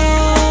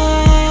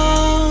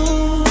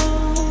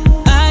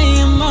I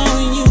am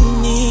all you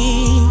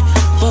need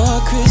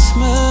for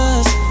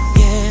Christmas.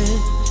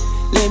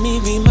 Let me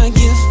be my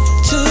gift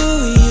to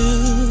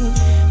you.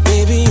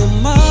 Baby,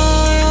 I'm all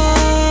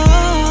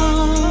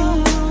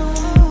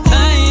I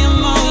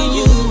am all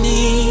you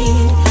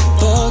need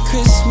for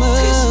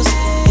Christmas.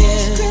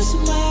 Yeah,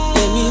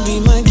 let me be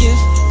my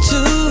gift to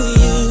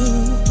you.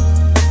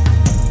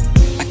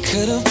 I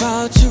could have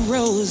bought you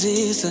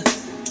roses,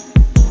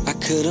 I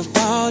could have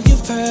bought you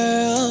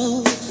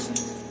pearls,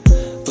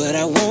 but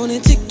I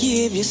wanted to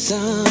give you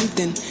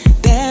something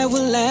that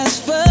will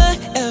last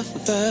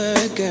forever,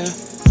 girl.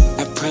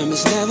 I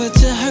promise never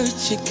to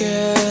hurt you,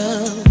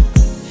 girl,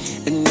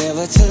 and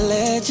never to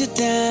let you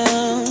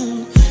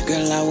down.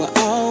 Girl, I will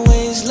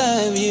always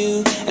love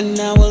you, and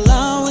I will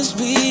always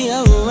be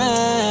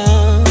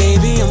around.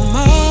 Baby, I'm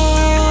all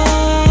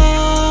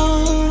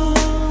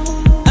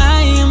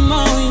I am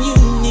all you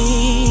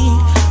need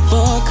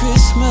for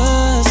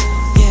Christmas.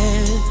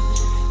 Yeah,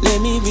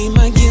 let me be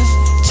my gift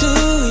to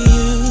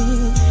you.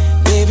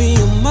 Baby,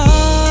 I'm all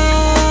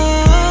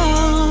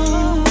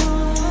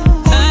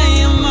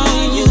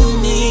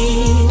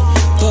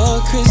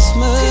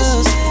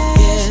Christmas,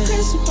 yeah.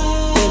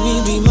 Let me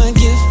be my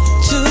gift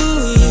to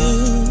you.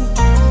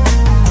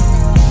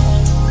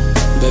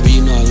 Baby,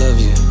 you know I love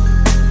you.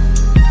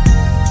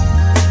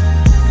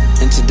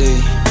 And today,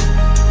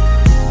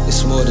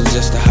 it's more than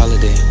just a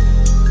holiday.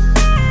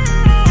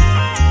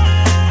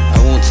 I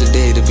want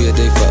today to be a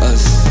day for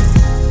us,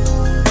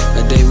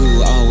 a day we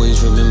will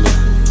always remember.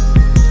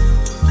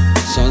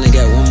 So I only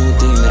got one more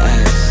thing to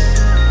ask,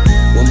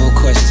 one more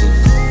question.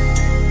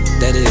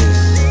 That is,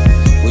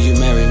 will you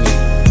marry me?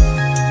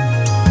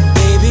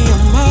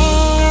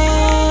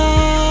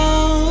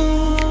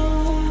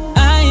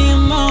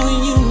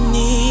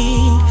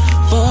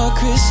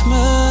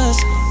 Christmas,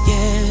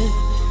 yeah.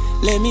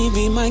 Let me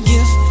be my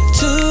gift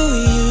to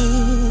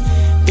you.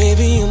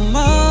 Baby, I'm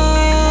all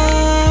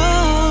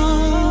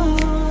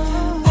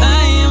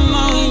I am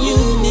all you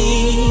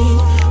need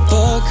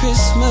for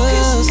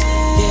Christmas,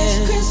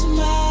 yeah.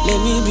 Let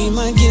me be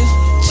my gift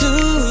to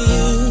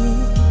you.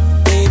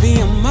 Baby,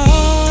 I'm all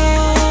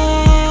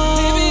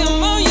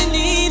you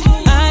need.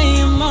 I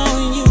am all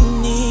you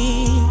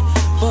need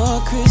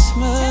for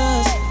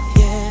Christmas,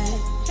 yeah.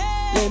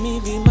 Let me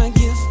be my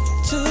gift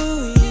to you.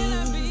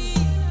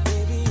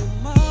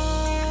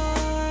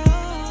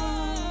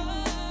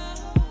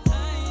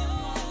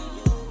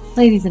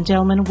 Ladies and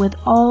gentlemen, with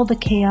all the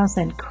chaos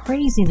and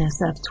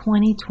craziness of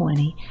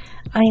 2020,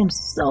 I am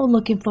so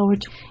looking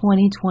forward to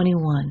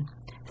 2021.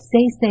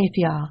 Stay safe,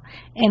 y'all,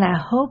 and I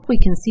hope we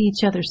can see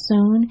each other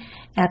soon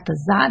at the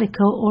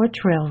Zydeco or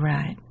trail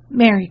ride.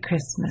 Merry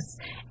Christmas,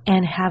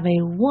 and have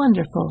a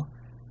wonderful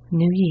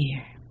New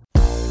Year.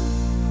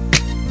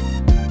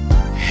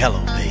 Hello,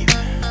 baby.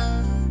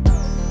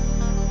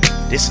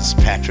 This is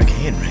Patrick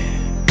Henry,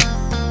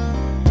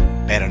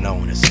 better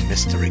known as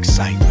Mr.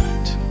 Excitement.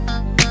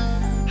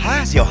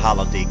 How's your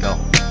holiday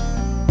going?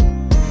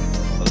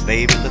 Well,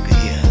 baby, look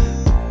here.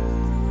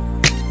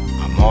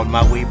 I'm on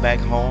my way back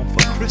home for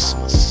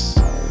Christmas,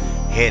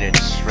 headed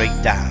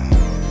straight down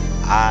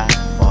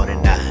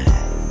I-49,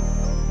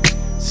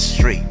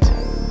 straight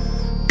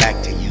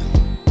back to you.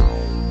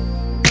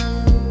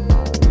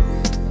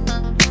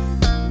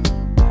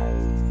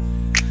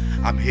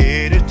 I'm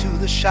headed to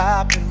the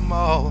shopping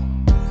mall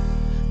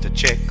to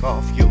check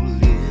off your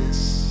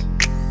list.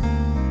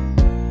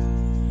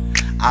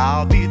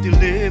 I'll be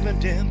delivering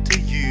them to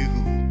you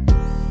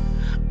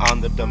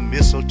under the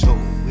mistletoe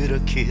with a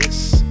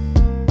kiss.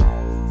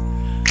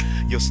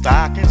 Your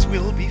stockings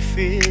will be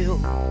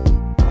filled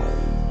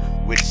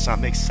with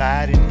some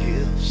exciting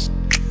gifts.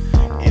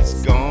 It's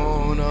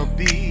gonna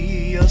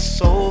be a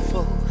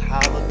soulful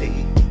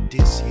holiday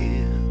this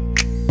year.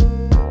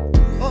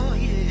 Oh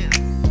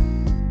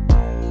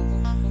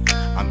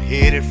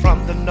headed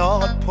from the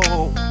North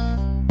Pole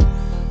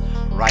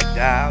right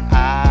down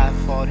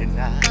I-49.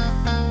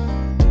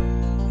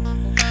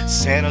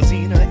 Santa's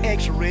in an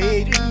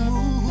X-rated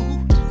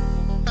mood,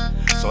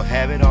 so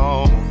have it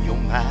on your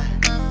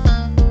mind.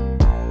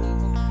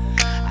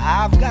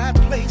 I've got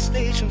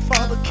PlayStation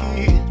for the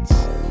kids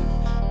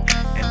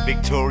and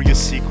Victoria's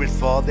Secret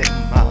for their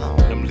mom.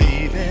 I'm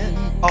leaving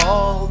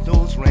all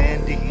those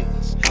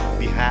reindeers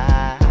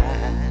behind.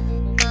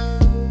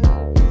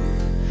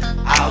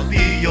 I'll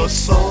be your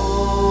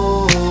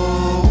soul,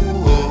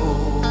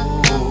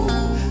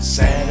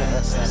 Santa.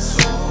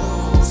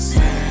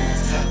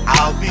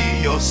 I'll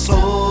be your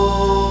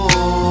soul,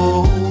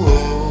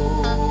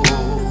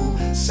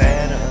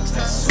 Santa.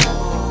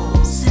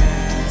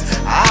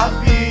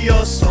 I'll be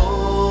your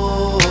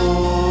soul,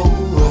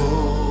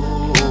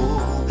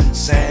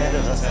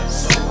 Santa.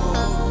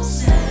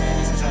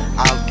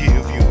 I'll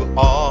give you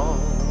all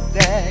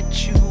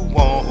that you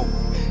want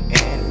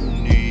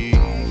and need.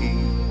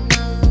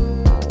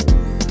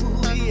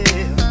 Ooh,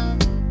 yeah.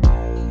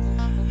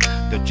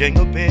 The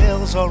jingle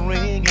bells are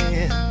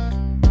ringing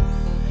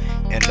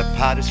and the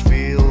pot is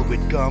filled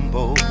with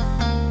gumbo,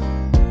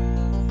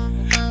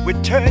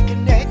 with turkey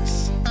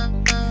necks,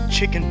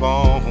 chicken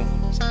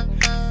bones,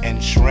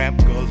 and shrimp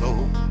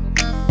galore.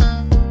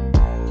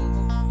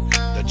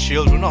 The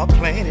children are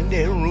playing in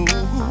their room,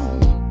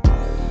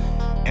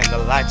 and the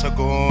lights are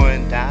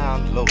going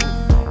down low.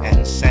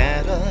 And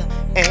Santa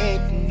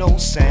ain't no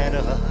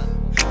Santa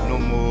no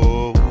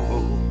more,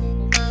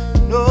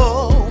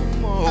 no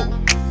more.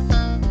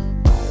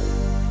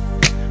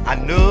 I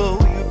know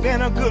you've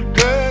been a good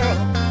girl,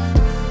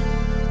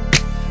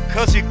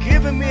 'cause you're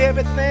giving me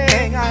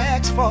everything I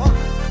asked for.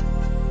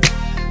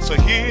 So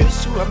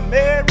here's to a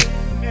Merry,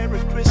 Merry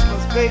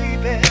Christmas,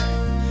 baby.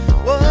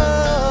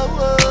 Whoa,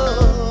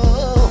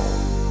 whoa.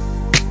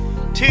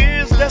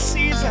 'Tis the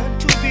season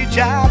to be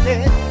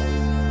jolly.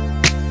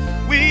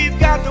 We've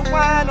got the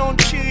wine on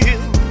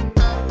chill.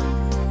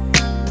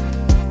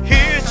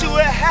 Here's to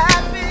a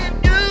Happy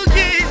New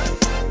Year,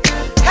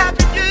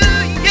 Happy New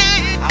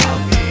Year.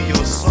 I'll be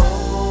your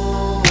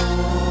soul,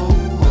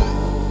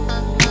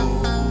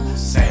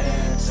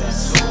 Santa.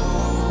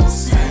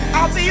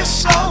 I'll be your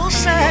soul,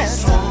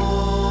 Santa.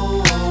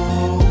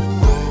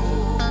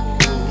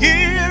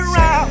 Year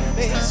round,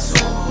 baby.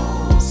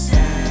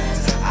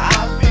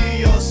 I'll be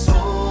your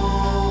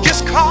soul.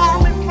 Just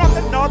call me from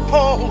the North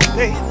Pole,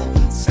 baby.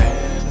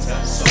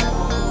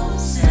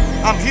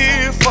 I'm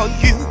here for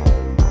you.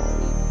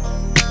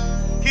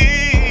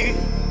 Here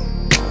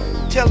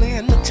till the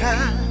end of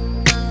time.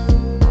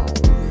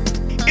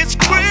 It's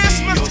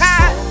Christmas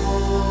time,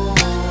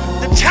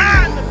 the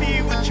time to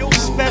be with your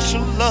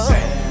special love.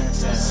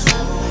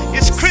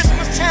 It's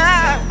Christmas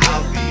time.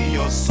 I'll be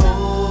your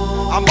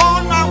soul. I'm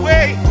on my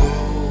way.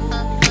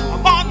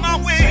 I'm on my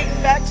way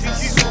back to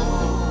you.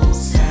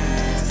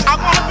 I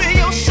wanna be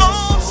your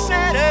soul,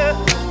 Santa.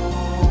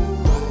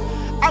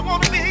 I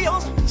wanna be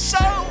your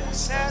soul,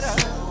 Santa.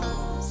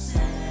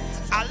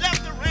 I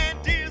left the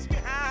reindeers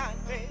behind,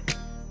 baby.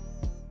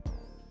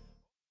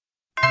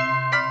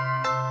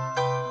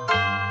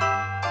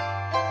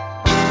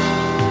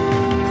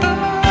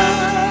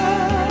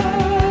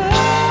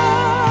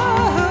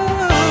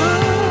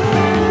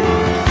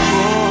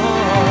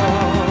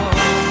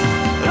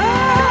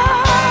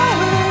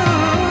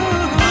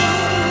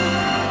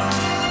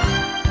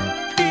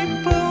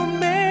 People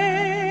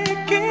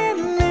making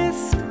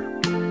lists,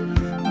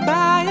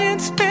 buying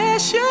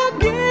special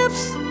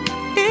gifts.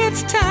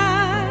 It's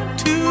time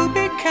to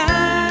be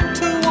kind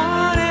to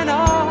one and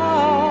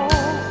all.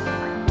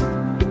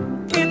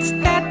 It's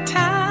that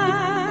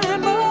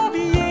time of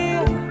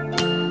year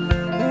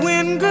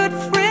when good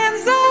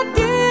friends are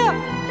dear,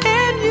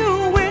 and you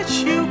wish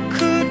you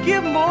could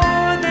give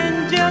more than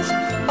just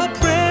a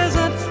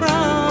present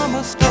from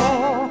a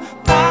store.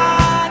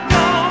 Why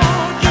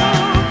don't you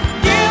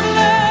give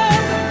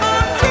love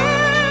on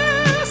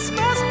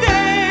Christmas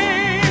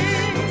Day?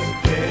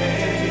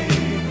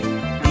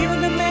 Even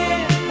the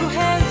man who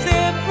has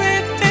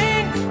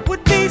everything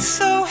would be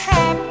so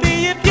happy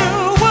if you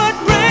would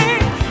bring.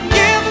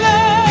 Give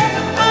love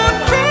on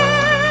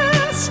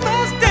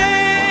Christmas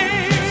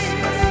Day.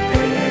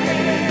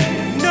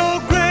 No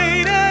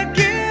greater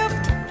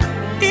gift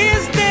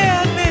is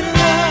there than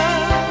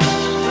love.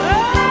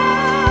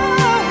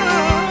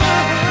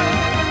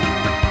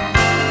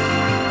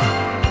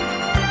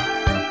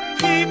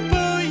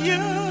 People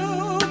you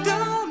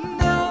don't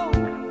know,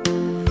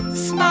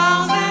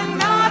 smiles and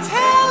nods,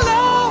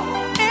 hello,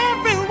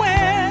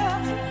 everywhere.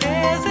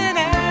 There's an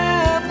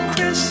air of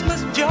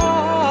Christmas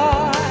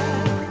joy.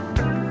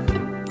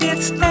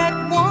 It's that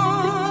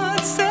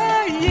once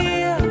a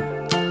year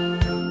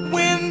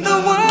when the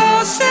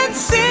world's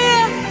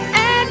sincere,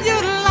 and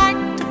you'd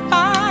like to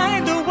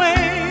find a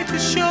way to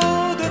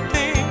show the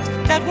things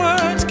that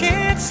words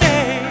can't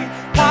say.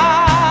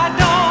 Why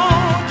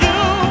don't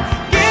you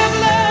give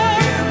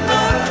love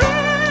on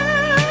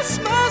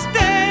Christmas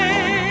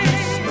Day?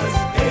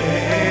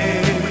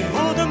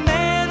 Oh, the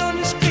man on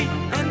the street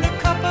and the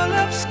couple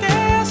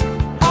upstairs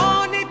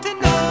all need to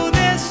know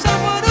there's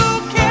someone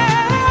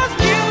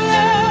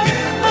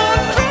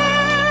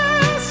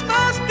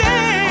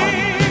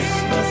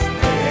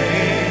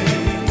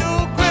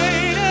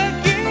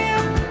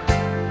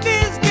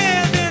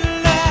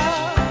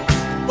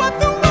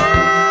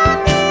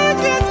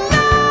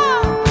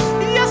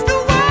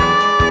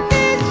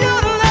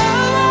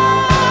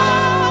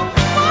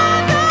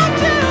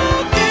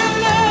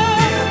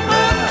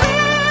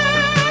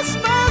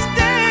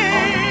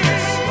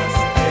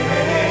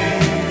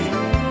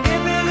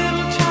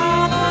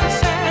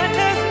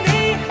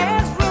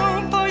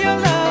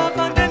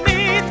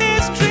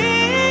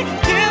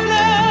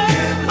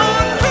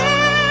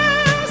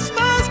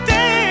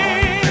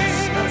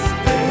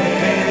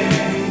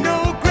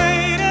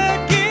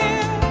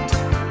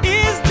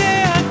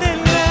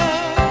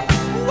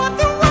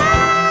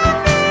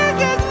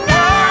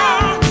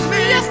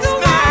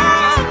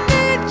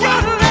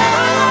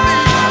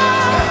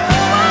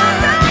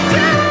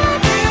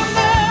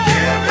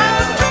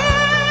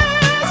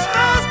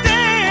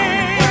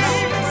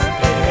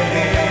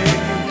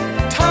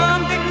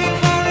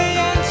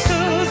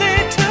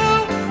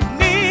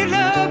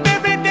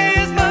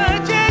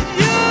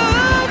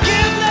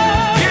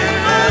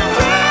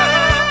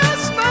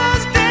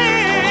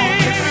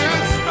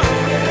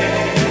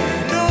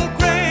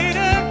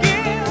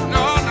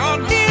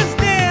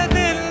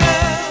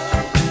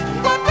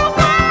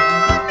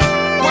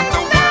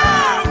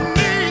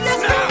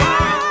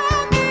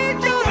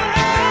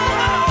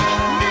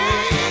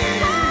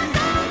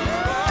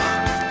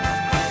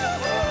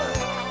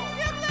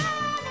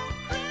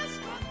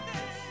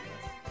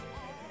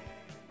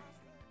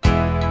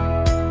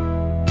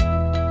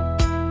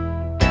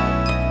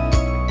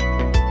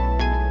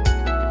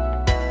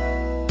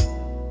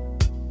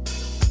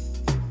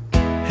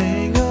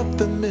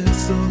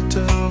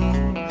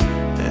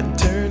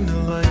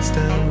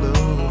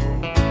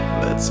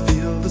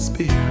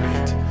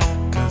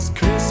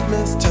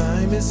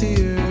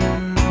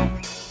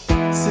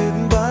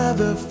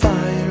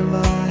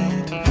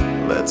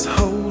Let's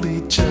hold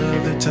each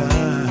other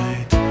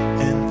tight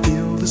and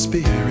feel the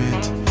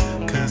spirit,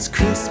 'cause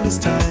Christmas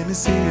time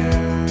is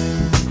here.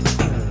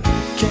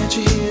 Can't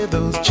you hear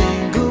those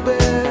jingle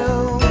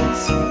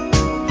bells?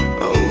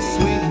 Oh,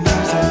 sweet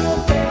music,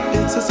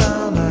 it's a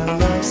sound I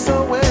love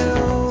so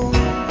well.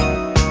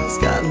 It's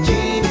got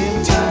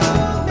meaning too.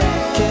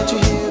 Can't you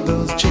hear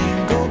those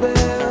jingle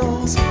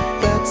bells?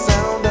 That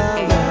sound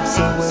I love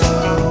so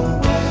well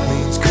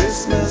means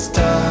Christmas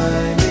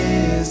time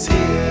is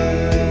here.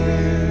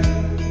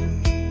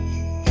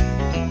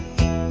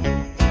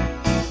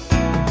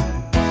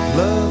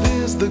 Love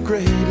is the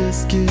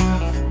greatest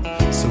gift,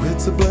 so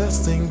it's a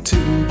blessing to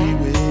be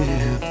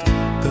with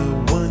the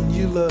one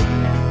you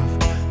love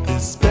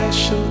this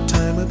special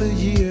time of the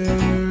year.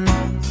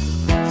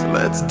 So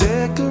let's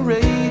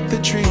decorate the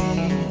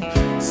tree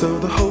so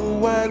the whole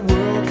wide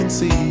world can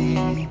see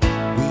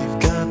we've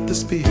got the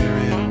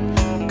spirit,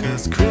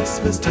 'cause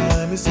Christmas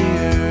time is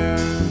here.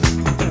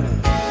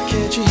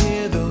 Can't you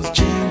hear those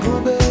jingle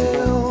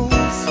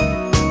bells?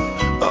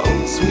 Oh,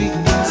 sweet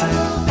music,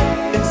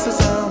 it's the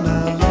sound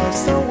I love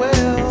so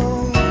well.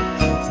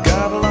 It's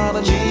got a lot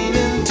of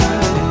meaning to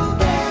it.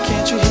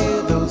 Can't you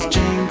hear those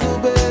jingle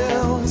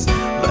bells?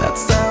 That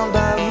sound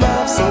I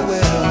love so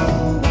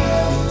well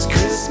means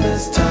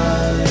Christmas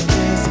time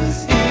is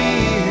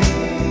here.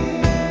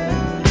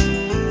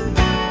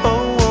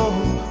 Oh,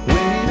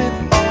 waited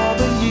all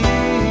the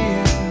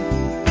year,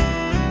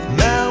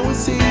 now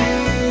it's here.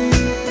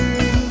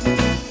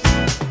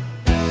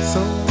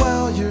 So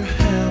while you're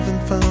having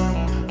fun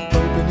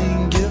opening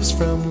gifts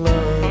from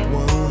loved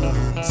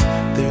ones,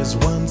 there's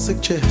one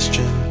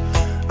suggestion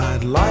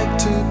I'd like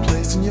to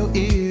place in your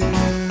ear.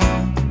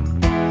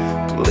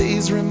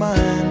 Please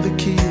remind the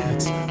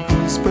kids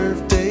whose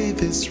birthday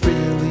this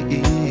really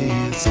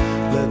is.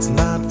 Let's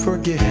not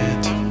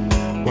forget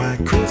why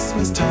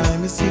Christmas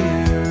time is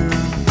here.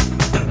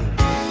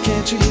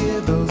 Can't you hear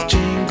those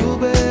jingle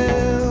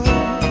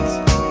bells?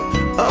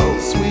 Oh,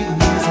 sweet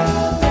music,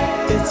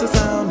 it's a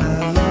sound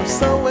I love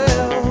so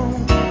well.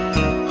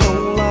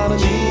 Whole lot of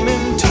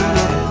meaning to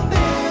it.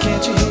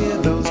 Can't you hear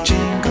those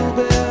jingle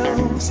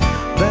bells?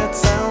 That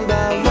sound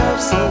I love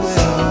so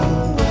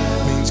well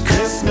means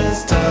Christmas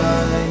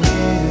time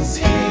is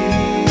here.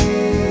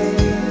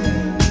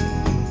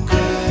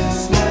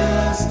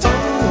 Christmas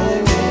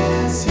time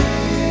is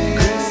here.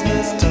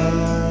 Christmas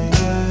time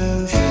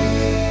is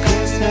here.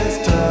 Christmas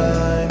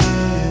time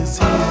is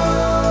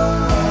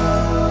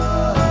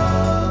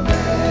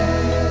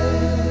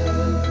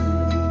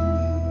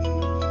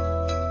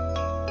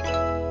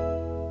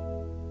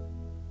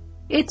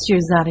It's your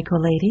Zydeco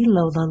lady,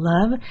 Lola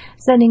Love,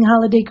 sending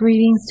holiday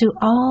greetings to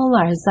all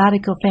our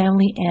Zydeco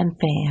family and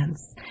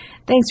fans.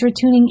 Thanks for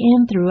tuning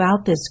in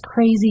throughout this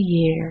crazy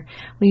year.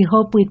 We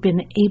hope we've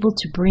been able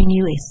to bring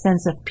you a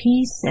sense of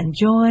peace and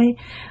joy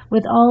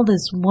with all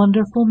this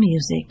wonderful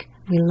music.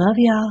 We love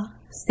y'all.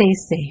 Stay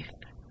safe.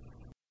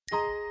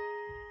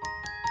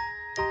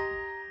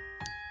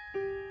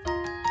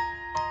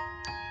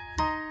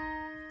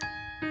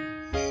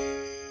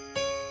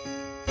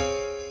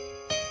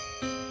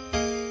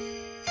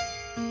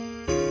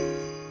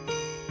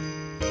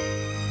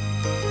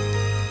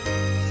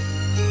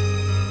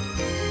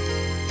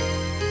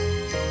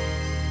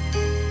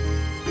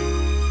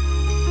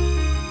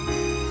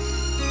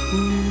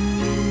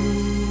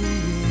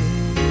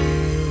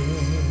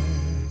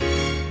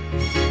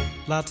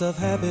 Lots of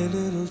happy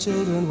little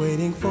children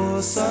waiting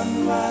for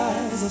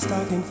sunrise, a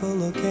stocking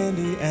full of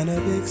candy and a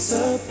big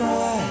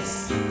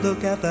surprise.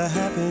 Look at the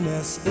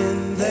happiness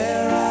in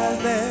their eyes,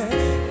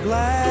 they're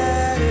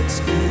glad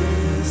it's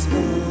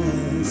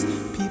Christmas.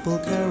 People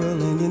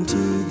caroling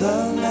into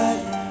the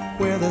night,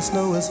 where the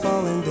snow is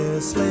falling,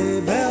 their sleigh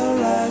bell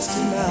rise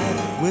tonight.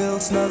 We'll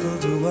snuggle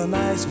to a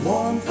nice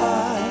warm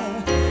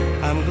fire.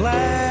 I'm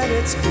glad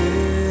it's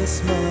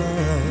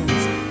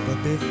Christmas, but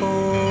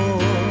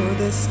before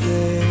this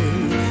day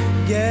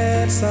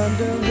gets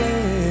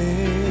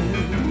underway,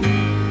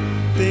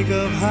 think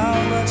of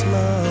how much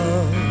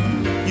love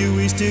you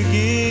wish to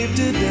give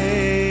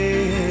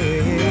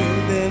today.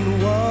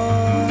 Then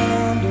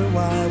wonder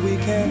why we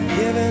can't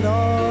give it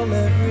all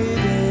every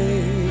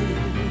day.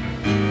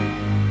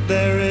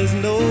 There is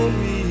no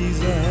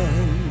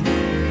reason,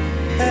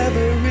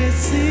 every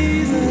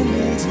season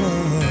needs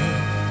love.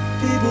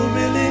 People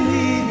really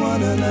need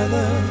one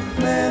another.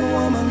 Man,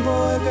 woman,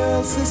 boy,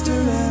 girl, sister,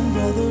 and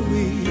brother.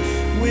 We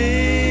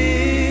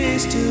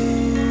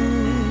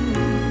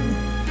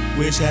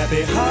wish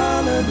happy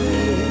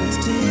holidays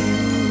to you.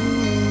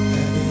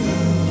 Happy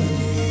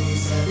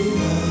holidays, happy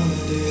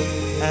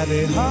holidays.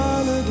 Happy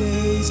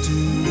holidays to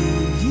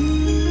you.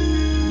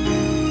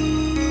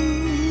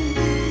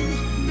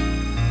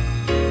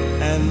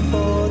 And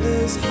for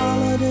this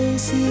holiday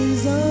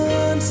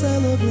season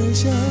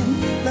celebration,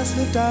 let's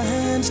lift our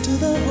hands to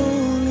the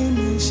holy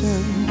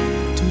nation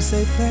to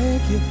say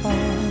thank you,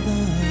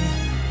 Father.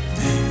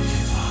 Thank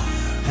you,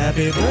 Father.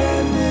 Happy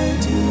birthday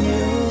to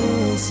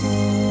your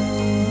son.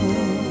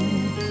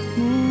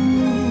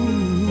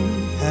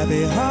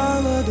 Happy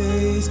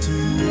holidays to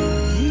you.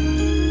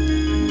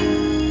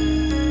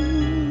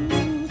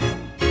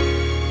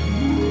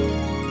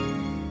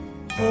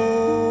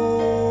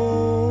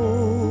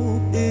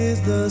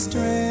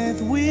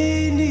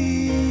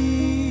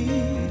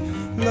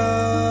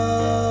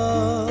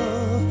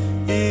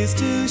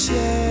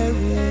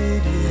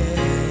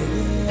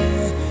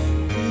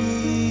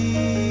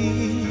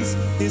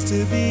 is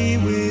to be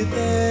with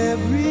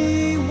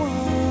everyone.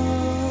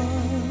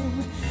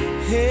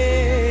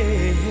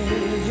 Hey,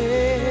 hey,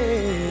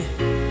 hey.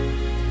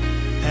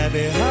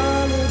 Happy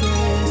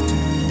holidays to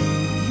you.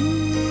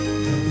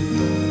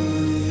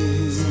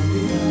 Happy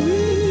holidays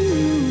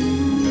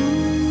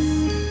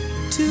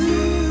to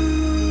you.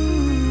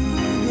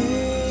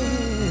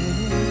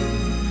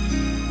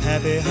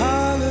 Happy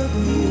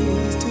holidays,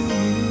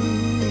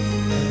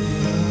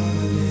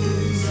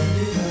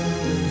 happy holidays.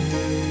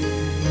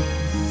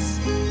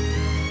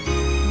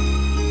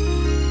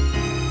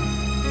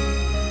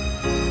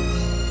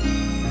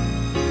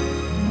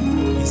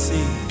 You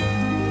see,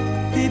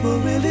 people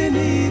really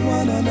need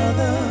one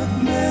another.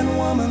 Man,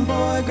 woman,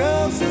 boy,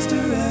 girl, sister,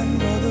 and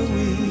brother.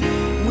 We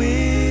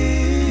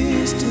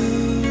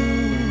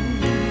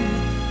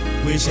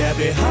wish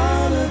happy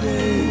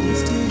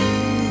holidays to you.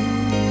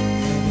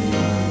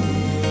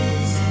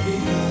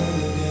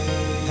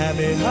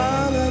 Happy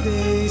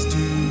holidays to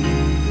you.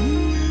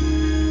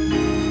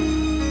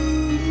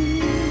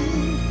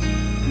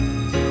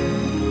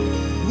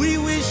 We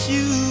wish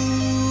you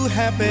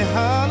happy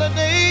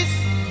holidays.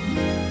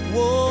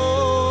 Whoa.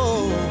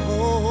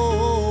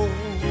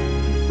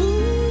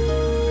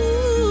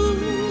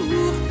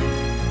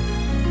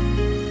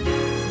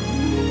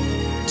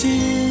 To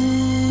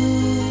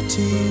you,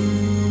 to you,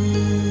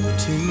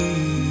 to you.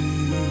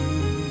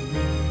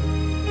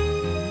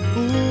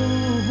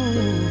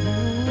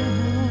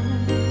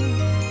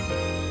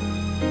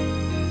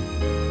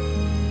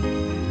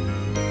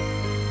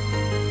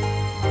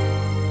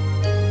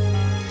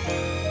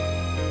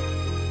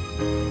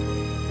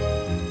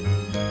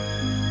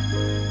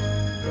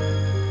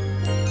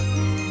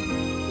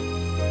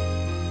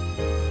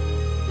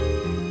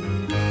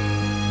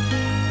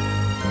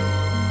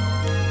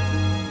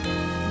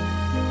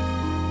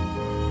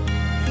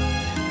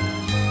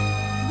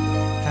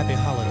 Happy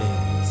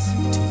holidays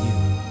to you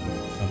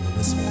from the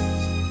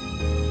Whispers.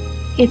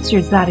 It's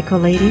your Zydeco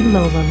lady,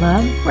 Lola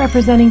Love,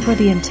 representing for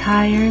the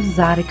entire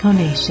Zydeco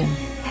Nation.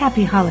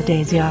 Happy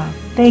holidays, y'all.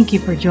 Thank you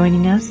for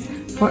joining us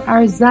for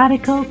our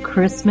Zydeco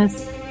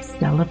Christmas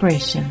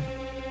celebration.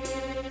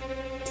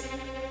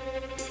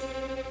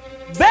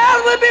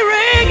 Bells will be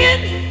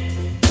ringing.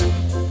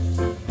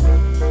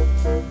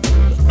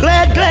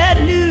 Glad,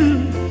 glad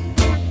news.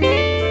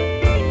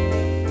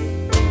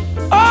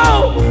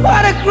 Oh,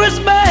 what a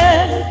Christmas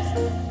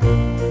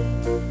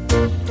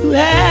to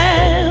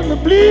have the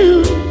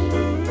blues.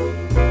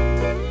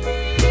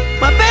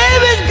 My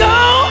baby's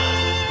gone,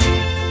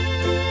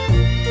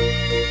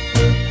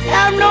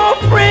 have no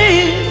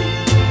friend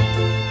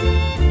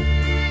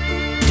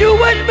to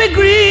wish me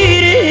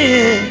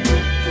greeting.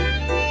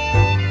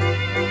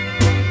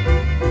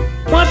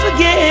 Once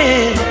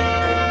again,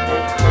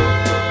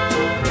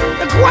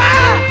 the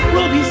choir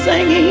will be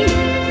singing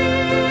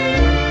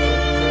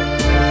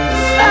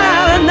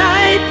Silent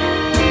Night,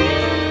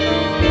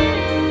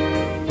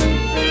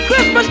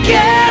 Christmas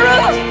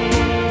carols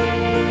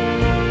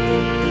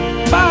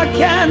by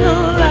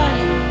candlelight.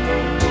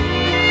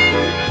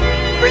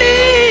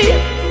 Please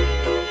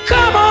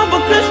come home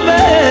for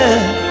Christmas.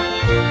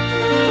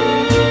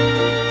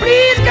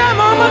 Please come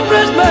home for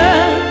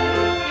Christmas.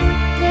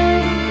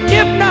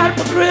 If not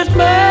for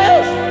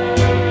Christmas,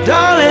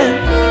 darling,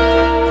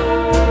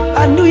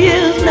 on New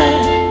Year's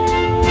night.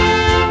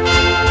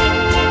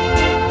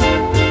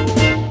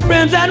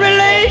 Friends and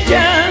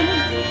relations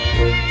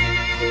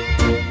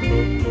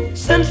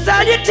send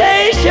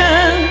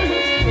salutations.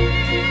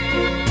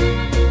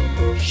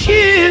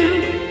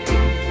 Shoot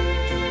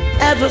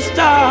as a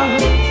star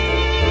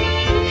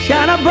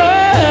shine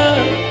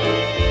above.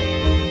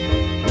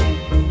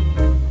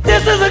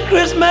 This is a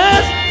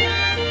Christmas,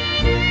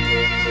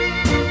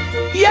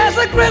 yes,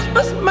 a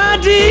Christmas, my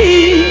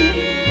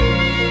dear.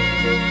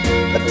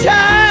 The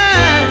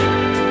time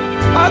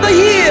of the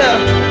year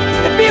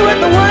to be with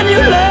the one you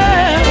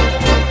love.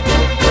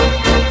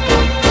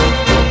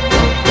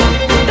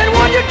 Then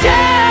won't you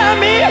tell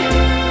me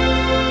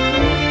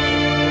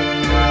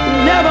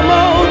never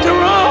more to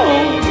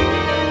roam?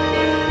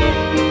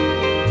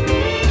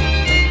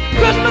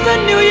 Christmas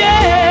and New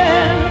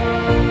Year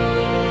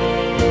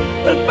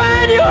will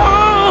find you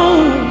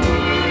home.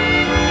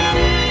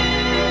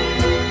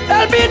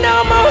 There'll be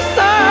no more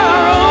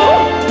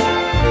sorrow,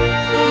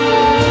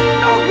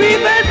 no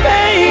grief and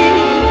pain,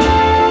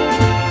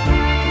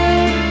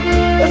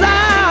 'cause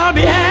I'll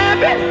be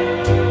happy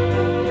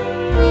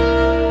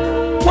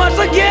once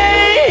again.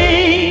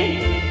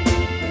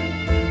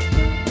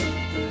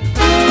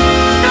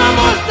 No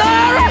more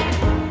sorrow,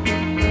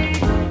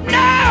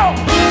 no,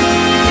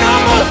 no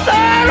more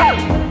sorrow,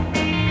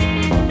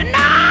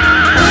 no,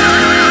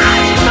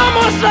 no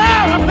more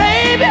sorrow,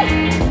 baby.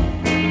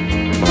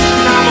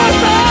 No more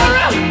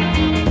sorrow.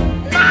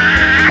 No,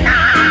 no,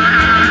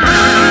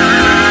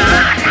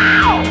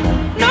 no.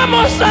 No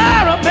more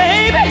sorrow,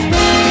 baby.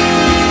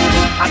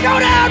 I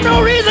don't have no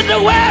reason to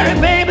worry,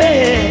 baby.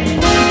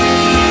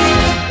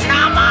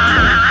 No more.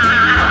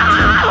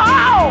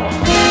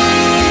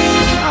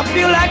 I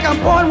feel like I'm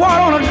pouring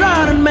water on a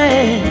drowning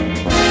man.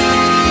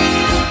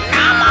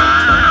 No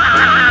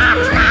more.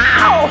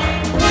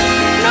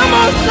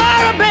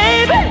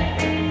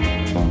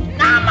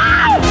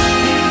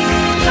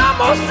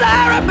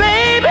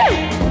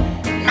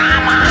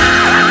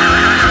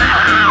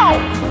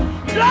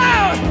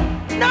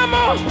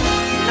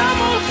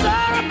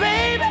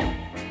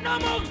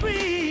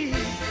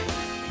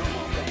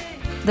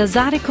 The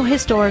Zydeco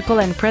Historical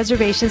and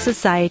Preservation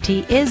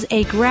Society is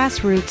a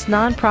grassroots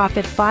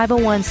nonprofit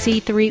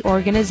 501c3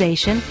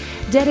 organization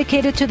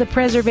dedicated to the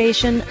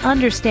preservation,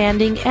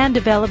 understanding, and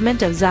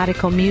development of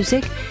Zydeco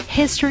music,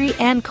 history,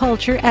 and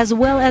culture, as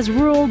well as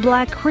rural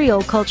Black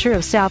Creole culture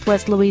of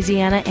Southwest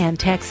Louisiana and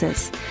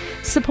Texas.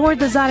 Support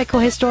the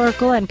Zydeco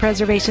Historical and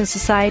Preservation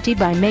Society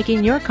by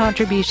making your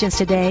contributions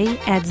today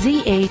at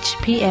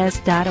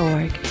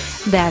zhps.org.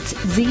 That's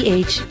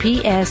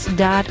zhps.org.